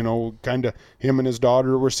dads, kind of him and his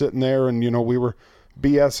daughter were sitting there, and we were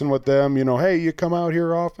BSing with them, hey, you come out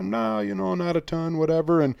here often? No, not a ton,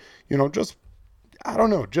 whatever, and just, I don't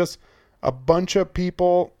know, just a bunch of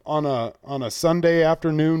people on a Sunday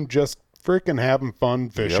afternoon just freaking having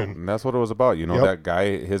fun fishing. Yep, and that's what it was about. Yep. That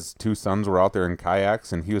guy, his two sons were out there in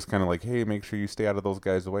kayaks, and he was kind of like, "Hey, make sure you stay out of those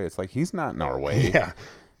guys' way." It's like, he's not in our way. Yeah.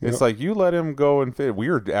 It's like, you let him go and fish. We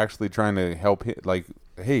were actually trying to help him, like,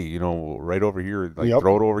 hey, right over here, like, Yep.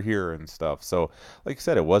 throw it over here and stuff. So, like you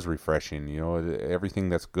said, it was refreshing. Everything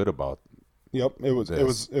that's good about. Yep. It was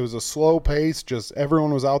a slow pace. Just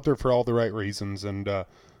everyone was out there for all the right reasons, and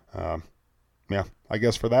yeah, I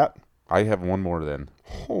guess for that. I have one more then.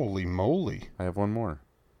 Holy moly! I have one more.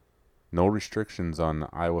 No restrictions on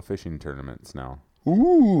Iowa fishing tournaments now.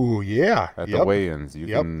 Ooh, yeah. At the weigh-ins, you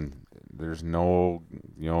Yep. can. There's no,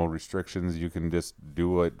 restrictions. You can just do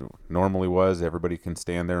what normally was. Everybody can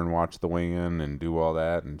stand there and watch the weigh-in and do all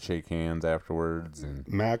that and shake hands afterwards and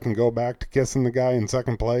Matt can go back to kissing the guy in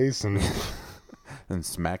second place and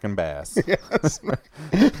smacking bass. yes.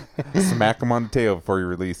 Smack him on the tail before you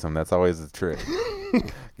release him. That's always the trick.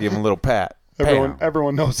 Give him a little pat.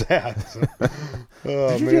 Everyone knows that. So. Oh,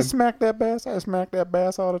 Did you man. just smack that bass? I smack that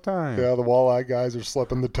bass all the time. Yeah, the walleye guys are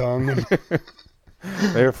slipping the tongue.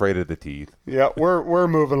 They're afraid of the teeth. Yeah, we're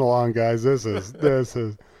moving along, guys. This is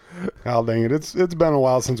oh dang it. It's been a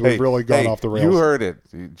while since we've really gone off the rails. You heard it.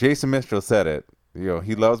 Jason Mistral said it.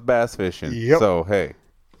 He loves bass fishing. Yep. So hey,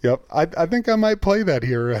 Yep. I think I might play that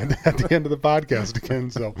here at the end of the podcast again.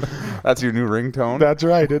 So That's your new ringtone? that's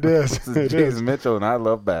right. It is. This is It James is. Mitchell, and I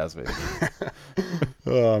love bass fishing.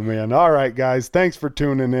 Oh, man. All right, guys. Thanks for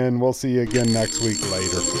tuning in. We'll see you again next week.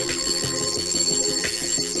 Later.